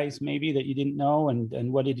about your guys maybe that you didn't know,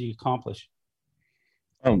 and what did you accomplish?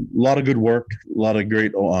 A lot of good work, a lot of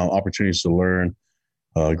great opportunities to learn,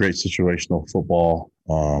 great situational football,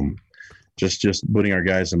 just putting our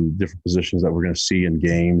guys in different positions that we're going to see in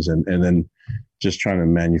games, and then just trying to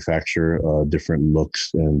manufacture different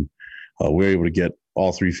looks. And we're able to get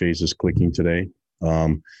all three phases clicking today.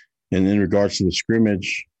 And in regards to the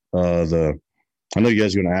scrimmage, I know you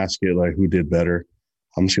guys are going to ask it, like, who did better.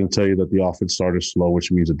 I'm just going to tell you that the offense started slow,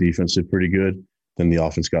 which means the defense did pretty good. Then the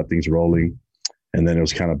offense got things rolling, and then it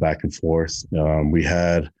was kind of back and forth. We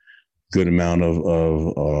had a good amount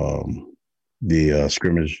of the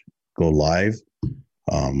scrimmage go live,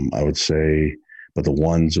 I would say, but the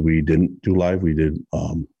ones we didn't do live, we did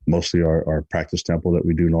mostly our practice tempo that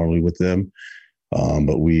we do normally with them.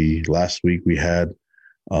 But last week we had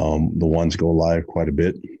the ones go live quite a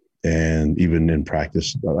bit. And even in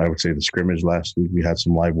practice, I would say the scrimmage last week, we had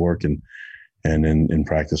some live work, and in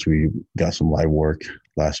practice, we got some live work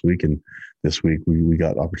last week. And this week we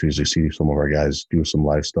got opportunities to see some of our guys do some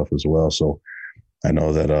live stuff as well. So I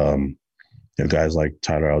know that, guys like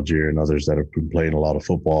Tyler Algier and others that have been playing a lot of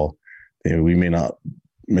football, we may not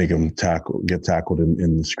make them get tackled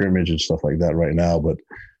in the scrimmage and stuff like that right now, but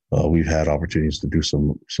we've had opportunities to do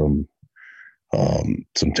some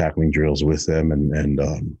tackling drills with them and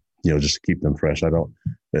just to keep them fresh.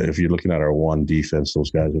 If you're looking at our one defense,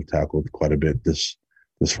 those guys have tackled quite a bit this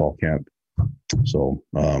fall camp. So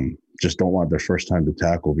just don't want their first time to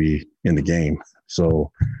tackle be in the game.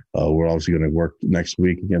 So we're obviously going to work next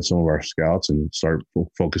week against some of our scouts and start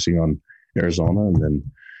focusing on Arizona, and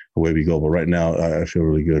then away we go. But right now, I feel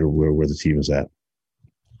really good where the team is at.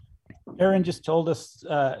 Aaron just told us,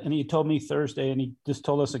 and he told me Thursday, and he just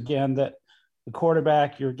told us again that the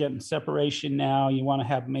quarterback, you're getting separation now. You want to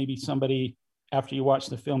have maybe somebody after you watch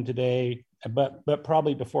the film today, but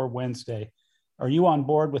probably before Wednesday. Are you on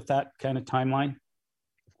board with that kind of timeline?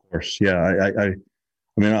 Of course, yeah. I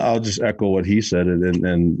mean, I'll just echo what he said,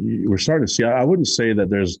 and we're starting to see. I wouldn't say that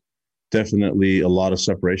there's definitely a lot of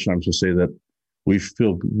separation. I'm just say that we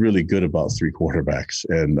feel really good about three quarterbacks,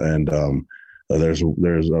 and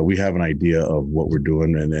we have an idea of what we're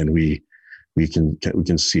doing, and we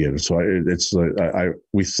can see it. So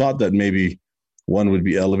we thought that maybe one would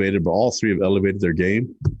be elevated, but all three have elevated their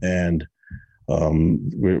game, and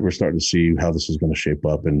we're starting to see how this is going to shape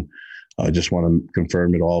up. And I just want to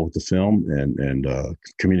confirm it all with the film and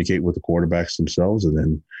communicate with the quarterbacks themselves, and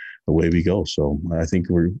then away we go. So I think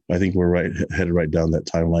we're headed right down that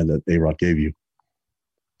timeline that A-Rod gave you.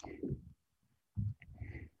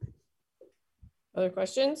 Other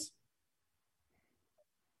questions?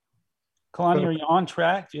 Kalani, are you on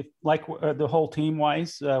track? Do you like the whole team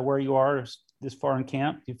wise where you are this far in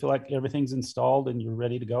camp? Do you feel like everything's installed and you're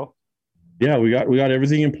ready to go? Yeah, we got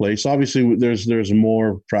everything in place. Obviously, there's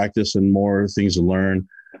more practice and more things to learn.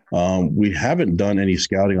 We haven't done any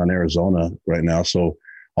scouting on Arizona right now, so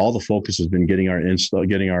all the focus has been getting our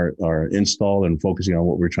install and focusing on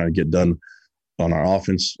what we're trying to get done on our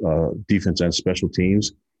offense, defense, and special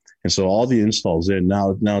teams. And so all the installs in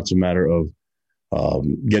now it's a matter of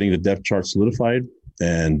getting the depth chart solidified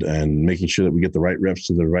and making sure that we get the right reps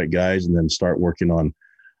to the right guys, and then start working on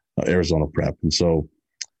Arizona prep. And so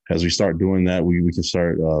as we start doing that, we can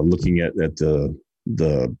start looking at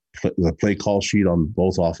the play call sheet on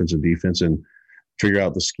both offense and defense and figure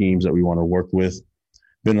out the schemes that we want to work with.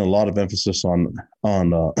 Been a lot of emphasis on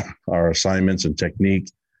our assignments and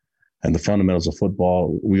technique and the fundamentals of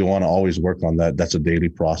football. We want to always work on that. That's a daily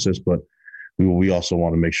process, but we also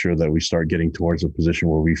want to make sure that we start getting towards a position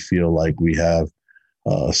where we feel like we have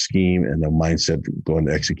a scheme and a mindset going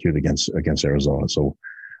to execute against Arizona. So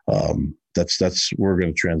that's where we're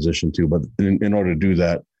going to transition to. But in order to do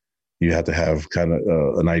that, you have to have kind of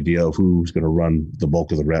an idea of who's going to run the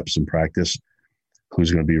bulk of the reps in practice,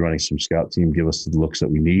 who's going to be running some scout team, give us the looks that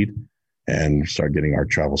we need, and start getting our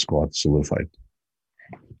travel squad solidified.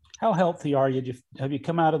 How healthy are you? Have you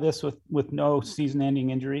come out of this with no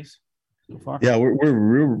season-ending injuries so far? Yeah,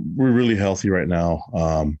 we're really healthy right now.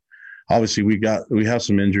 Obviously, we have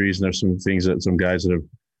some injuries, and there's some things that some guys that have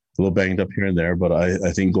a little banged up here and there. But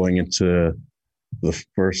I think going into the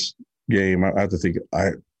first game, I have to think.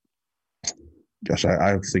 I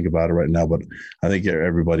have to think about it right now, but I think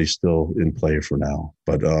everybody's still in play for now.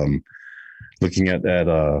 But looking at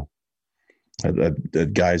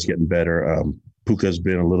guys getting better. Puka's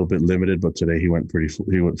been a little bit limited, but today he went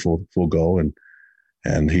full go,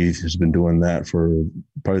 and he has been doing that for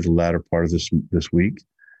probably the latter part of this week,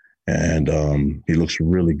 and he looks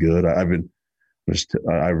really good. I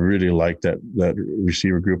really like that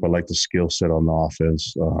receiver group. I like the skill set on the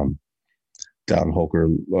offense. Down Hoker,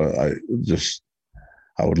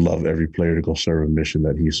 I would love every player to go serve a mission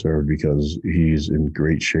that he served, because he's in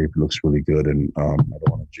great shape. Looks really good, and I don't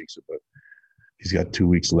want to jinx it, but he's got 2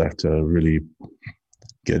 weeks left to really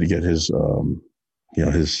get his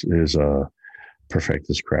perfect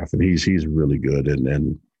his craft, and he's really good,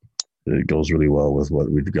 and it goes really well with what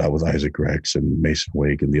we've got with Isaac Rex and Mason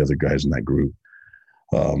Wake and the other guys in that group.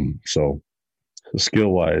 So skill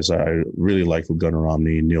wise, I really like Gunnar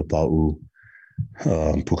Romney, Neil Pa'u,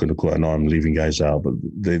 Puka Nacua. I know I'm leaving guys out, but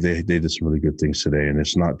they did some really good things today, and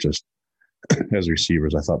it's not just as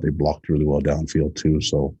receivers. I thought they blocked really well downfield too.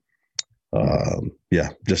 So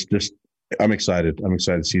just I'm excited. I'm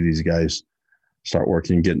excited to see these guys start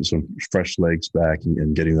working, getting some fresh legs back,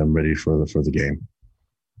 and getting them ready for the game.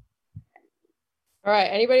 All right.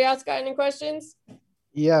 Anybody else got any questions?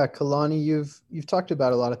 Yeah, Kalani, you've talked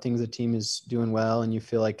about a lot of things the team is doing well, and you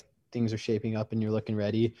feel like things are shaping up and you're looking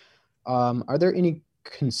ready. Are there any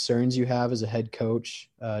concerns you have as a head coach,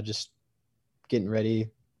 just getting ready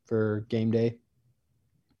for game day?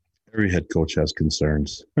 Every head coach has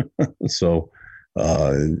concerns. So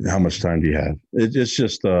how much time do you have? It's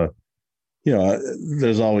just,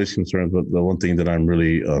 there's always concerns, but the one thing that I'm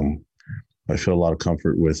really, I feel a lot of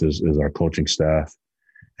comfort with is our coaching staff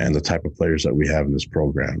and the type of players that we have in this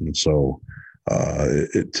program. And so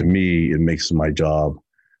to me, it makes my job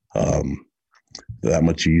that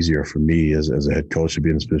much easier for me as a head coach to be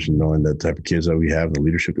in this position, knowing the type of kids that we have, the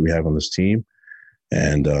leadership that we have on this team,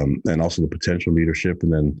 and also the potential leadership.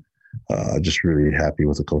 And then just really happy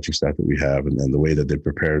with the coaching staff that we have and the way that they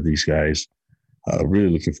prepare these guys. Really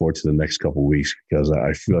looking forward to the next couple of weeks, because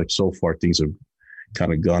I feel like so far things have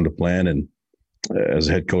kind of gone to plan. And as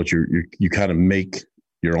a head coach, you kind of make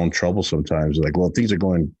your own trouble sometimes. Like, well, things are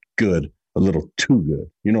going good, a little too good.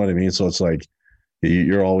 You know what I mean? So it's like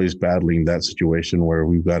you're always battling that situation where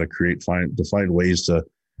we've got to find ways to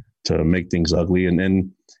make things ugly. And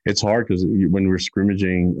then it's hard because when we're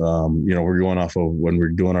scrimmaging, we're going off of, when we're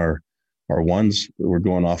doing our ones, we're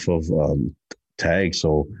going off of tags.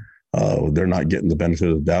 So they're not getting the benefit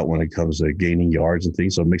of the doubt when it comes to gaining yards and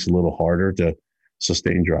things. So it makes it a little harder to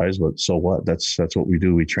sustain drives, but so what? That's what we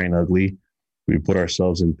do. We train ugly. We put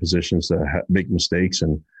ourselves in positions to make mistakes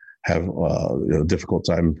and have a difficult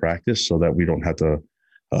time in practice, so that we don't have to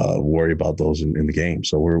worry about those in the game.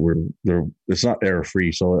 So it's not error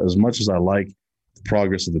free. So as much as I like the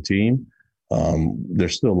progress of the team,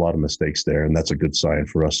 there's still a lot of mistakes there, and that's a good sign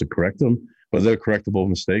for us to correct them. But they're correctable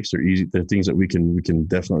mistakes. They're easy. They're things that we can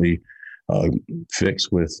definitely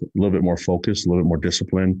fix with a little bit more focus, a little bit more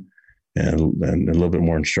discipline, and a little bit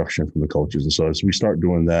more instruction from the coaches. And so as we start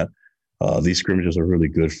doing that, these scrimmages are really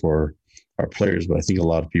good for our players, but I think a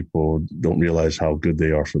lot of people don't realize how good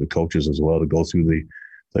they are for the coaches as well, to go through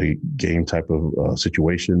the game type of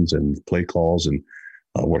situations and play calls and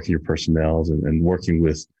working your personnel and working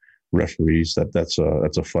with referees. That's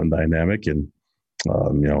a fun dynamic. And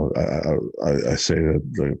I say that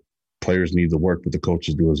the players need the work, but the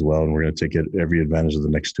coaches do as well. And we're going to take every advantage of the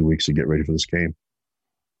next 2 weeks to get ready for this game.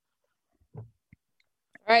 All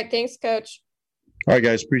right. Thanks, Coach. All right,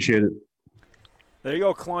 guys. Appreciate it. There you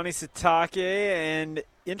go, Kalani Sitake. And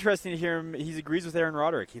interesting to hear him. He agrees with Aaron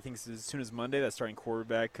Roderick. He thinks as soon as Monday that starting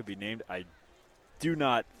quarterback could be named. I do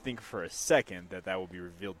not think for a second that will be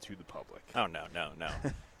revealed to the public. Oh, no.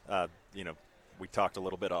 We talked a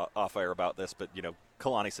little bit off air about this, but,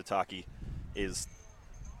 Kalani Sitake is,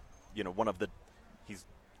 one of the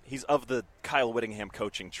 – he's of the Kyle Whittingham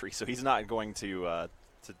coaching tree, so he's not going to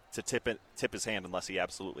tip his hand unless he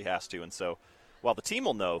absolutely has to. And so while the team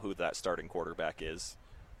will know who that starting quarterback is,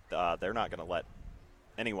 they're not going to let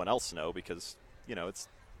anyone else know, because, it's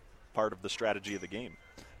part of the strategy of the game.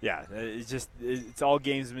 Yeah, it's all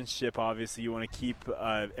gamesmanship. Obviously, you want to keep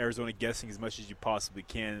Arizona guessing as much as you possibly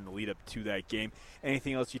can in the lead up to that game.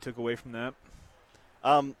 Anything else you took away from that?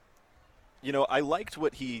 I liked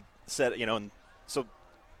what he said, and so,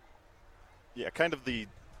 yeah, kind of the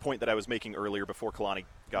point that I was making earlier before Kalani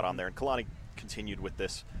got on there, and Kalani continued with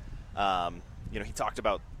this. He talked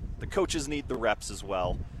about the coaches need the reps as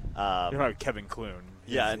well. You're talking about Kevin Clune.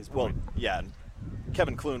 Yeah, and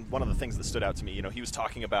Kevin Clune, one of the things that stood out to me, he was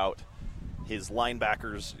talking about his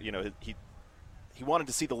linebackers. He wanted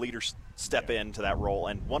to see the leaders step into that role,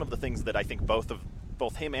 and one of the things that I think both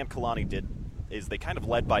him and Kalani did is they kind of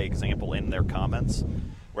led by example in their comments,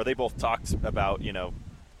 where they both talked about,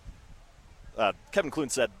 Kevin Clune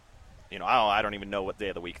said, I don't even know what day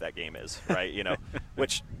of the week that game is, right?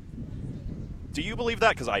 Which, do you believe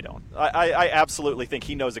that? Because I don't. I absolutely think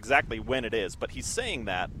he knows exactly when it is, but he's saying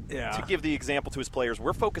that to give the example to his players.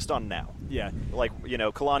 We're focused on now. Yeah. Like,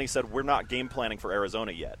 Kalani said, we're not game planning for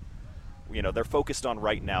Arizona yet. They're focused on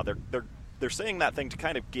right now. They're saying that thing to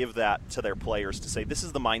kind of give that to their players, to say this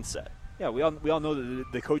is the mindset. Yeah, we all know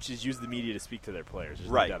that the coaches use the media to speak to their players. There's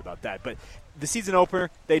right. No doubt about that. But the season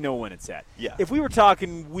opener, they know when it's at. Yeah. If we were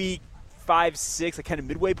talking week 5, 6, like kind of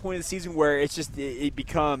midway point of the season, where it's just it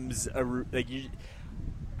becomes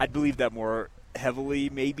I'd believe that more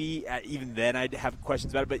heavily. Maybe even then I'd have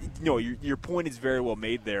questions about it. But your point is very well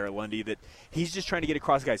made there, Lundy. That he's just trying to get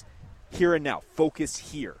across, guys, here and now. Focus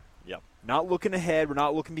here. Yep. Not looking ahead. We're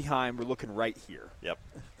not looking behind. We're looking right here. Yep.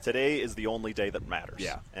 Today is the only day that matters.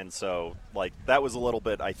 Yeah. And so, that was a little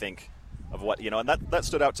bit, I think, of what, and that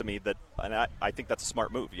stood out to me, and I think that's a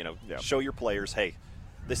smart move, Show your players, hey,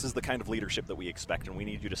 this is the kind of leadership that we expect, and we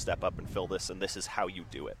need you to step up and fill this, and this is how you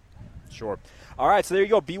do it. Sure. All right, so there you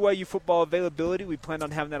go. BYU football availability. We planned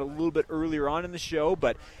on having that a little bit earlier on in the show,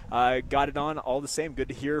 but got it on all the same. Good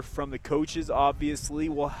to hear from the coaches, obviously.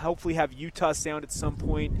 We'll hopefully have Utah sound at some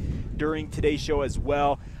point during today's show as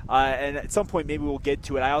well. And at some point, maybe we'll get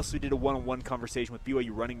to it. I also did a one-on-one conversation with BYU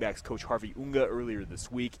running backs coach Harvey Unga earlier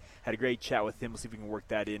this week. Had a great chat with him. We'll see if we can work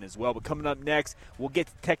that in as well. But coming up next, we'll get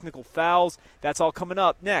to technical fouls. That's all coming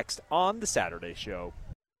up next on the Saturday show.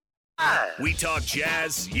 We talk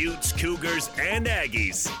Jazz, Utes, Cougars, and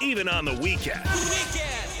Aggies, even on the weekend.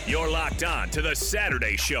 You're locked on to the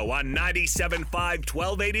Saturday Show on 97.5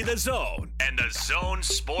 1280 The Zone and the Zone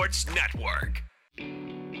Sports Network.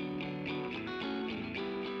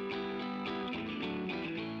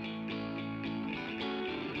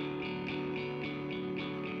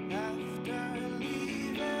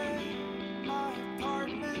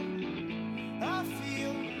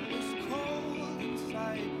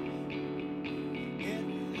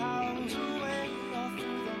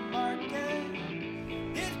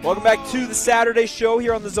 Welcome back to the Saturday Show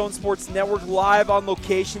here on the Zone Sports Network, live on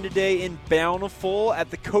location today in Bountiful at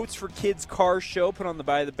the Coats for Kids Car Show put on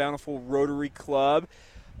by the Bountiful Rotary Club.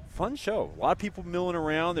 Fun show. A lot of people milling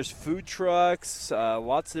around. There's food trucks,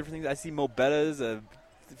 lots of different things. I see Mobetta's,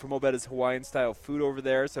 from Mobetta's Hawaiian-style food over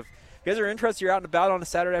there. So if you guys are interested, you're out and about on a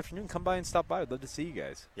Saturday afternoon, come by and stop by. I'd love to see you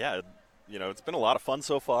guys. Yeah, it's been a lot of fun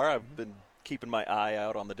so far. I've been keeping my eye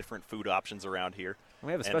out on the different food options around here.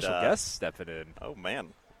 We have a special guest stepping in. Oh,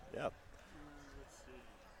 man. Yeah.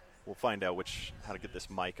 We'll find out how to get this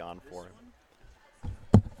mic on for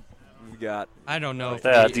him. We got. I don't know.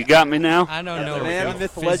 You got me now? I don't know. The man, the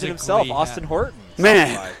myth, the legend himself, Austin Horton.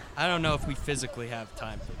 Man. I don't know if we physically have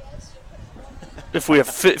time for this.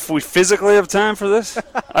 If we physically have time for this?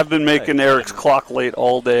 I've been making Eric's clock late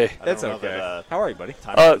all day. That's okay. How are you, buddy?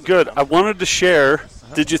 Good. I wanted to share.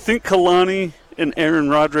 Did you think Kalani and Aaron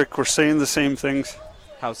Roderick were saying the same things?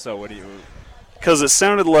 How so? What do you... Because it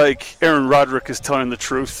sounded like Aaron Roderick is telling the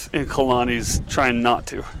truth and Kalani's trying not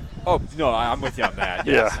to. Oh, no, I'm with you on that.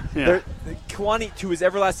 Yes. Yeah. Kalani, to his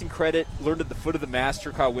everlasting credit, learned at the foot of the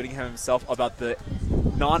master, Kyle Whittingham himself, about the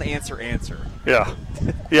non-answer. Yeah.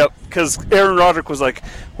 Yep. Because Aaron Roderick was like,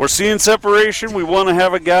 we're seeing separation. We want to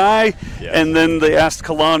have a guy. Yeah. And then they asked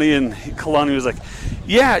Kalani, and Kalani was like,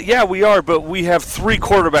 yeah, we are, but we have 3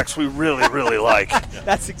 quarterbacks we really, really like.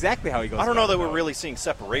 That's exactly how he goes. I don't know that we're really seeing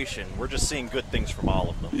separation. We're just seeing good things from all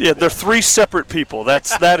of them. Yeah, they're 3 separate people.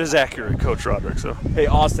 That is accurate, Coach Roderick. So. Hey,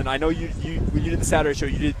 Austin, I know you when you did the Saturday show,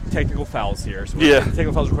 you did technical fouls here. So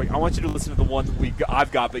technical fouls real quick. I want you to listen to the ones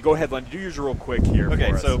I've got, but go ahead, Len. Do yours real quick here.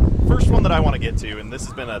 Okay, so first one that I want to get to, and this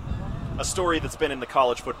has been a story that's been in the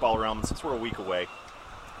college football realm since we're a week away.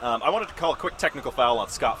 I wanted to call a quick technical foul on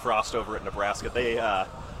Scott Frost over at Nebraska. They are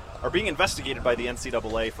being investigated by the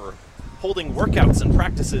NCAA for holding workouts and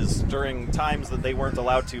practices during times that they weren't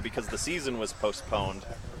allowed to because the season was postponed.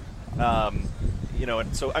 And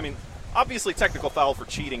so, I mean, obviously technical foul for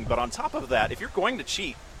cheating, but on top of that, if you're going to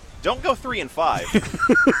cheat, don't go 3 and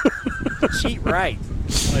 5. Cheat right.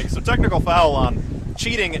 So technical foul on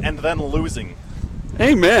cheating and then losing.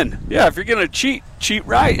 Amen. Yeah, if you're going to cheat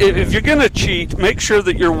right. If you're going to cheat, make sure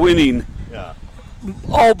that you're winning. Yeah.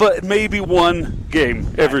 All but maybe one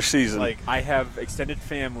game every season. I have extended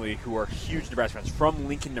family who are huge Nebraska fans from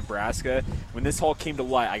Lincoln, Nebraska. When this all came to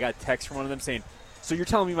light, I got a text from one of them saying, so you're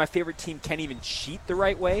telling me my favorite team can't even cheat the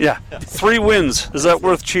right way? Yeah. 3 wins. Is that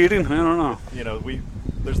worth cheating? I don't know.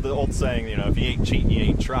 There's the old saying, if you ain't cheating, you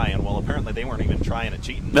ain't trying. Well, apparently they weren't even trying at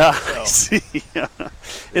cheating. No, I see. Yeah.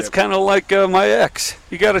 It's kind of like my ex.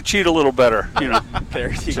 You got to cheat a little better,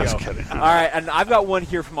 There you Just go. kidding. All right, and I've got one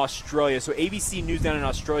here from Australia. So ABC News down in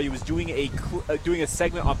Australia was doing a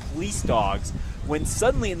segment on police dogs when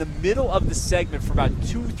suddenly in the middle of the segment for about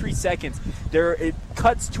 2 or 3 seconds, it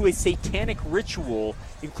cuts to a satanic ritual,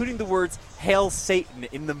 including the words, "Hail Satan,"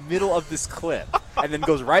 in the middle of this clip, and then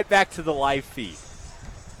goes right back to the live feed.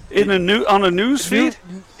 On a news feed?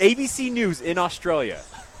 ABC News in Australia.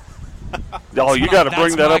 Oh, you got to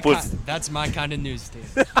bring that up with. That's my kind of news, dude.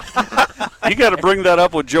 You got to bring that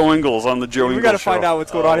up with Joe Ingles on the Joe Ingles show. We got to find out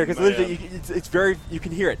what's going on here because it's very. You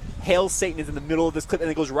can hear it. "Hail Satan" is in the middle of this clip,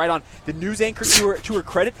 and it goes right on. The news anchor, to her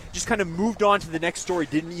credit, just kind of moved on to the next story.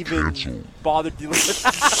 Didn't even bother dealing with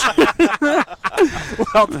it.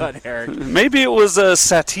 Well done, Eric. Maybe it was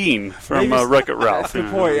Satine from Wreck-It Ralph.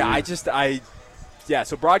 That's the point. Yeah,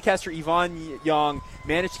 so broadcaster Yvonne Young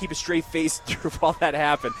managed to keep a straight face through all that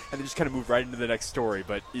happened, and then just kind of moved right into the next story.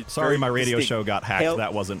 But it's sorry, my radio show got hacked.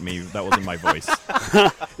 That wasn't me. That wasn't my voice.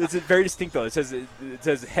 It's very distinct, though. It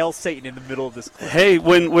says "Hail Satan" in the middle of this clip. Hey,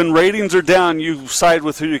 when ratings are down, you side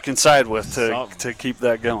with who you can side with to keep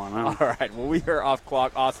that going. All right. Well, we are off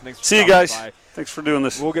clock. Awesome. Thanks for See you guys. By. Thanks for doing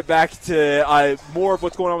this. We'll get back to more of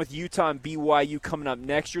what's going on with Utah and BYU coming up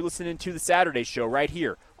next. You're listening to the Saturday Show right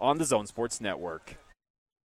here on the Zone Sports Network.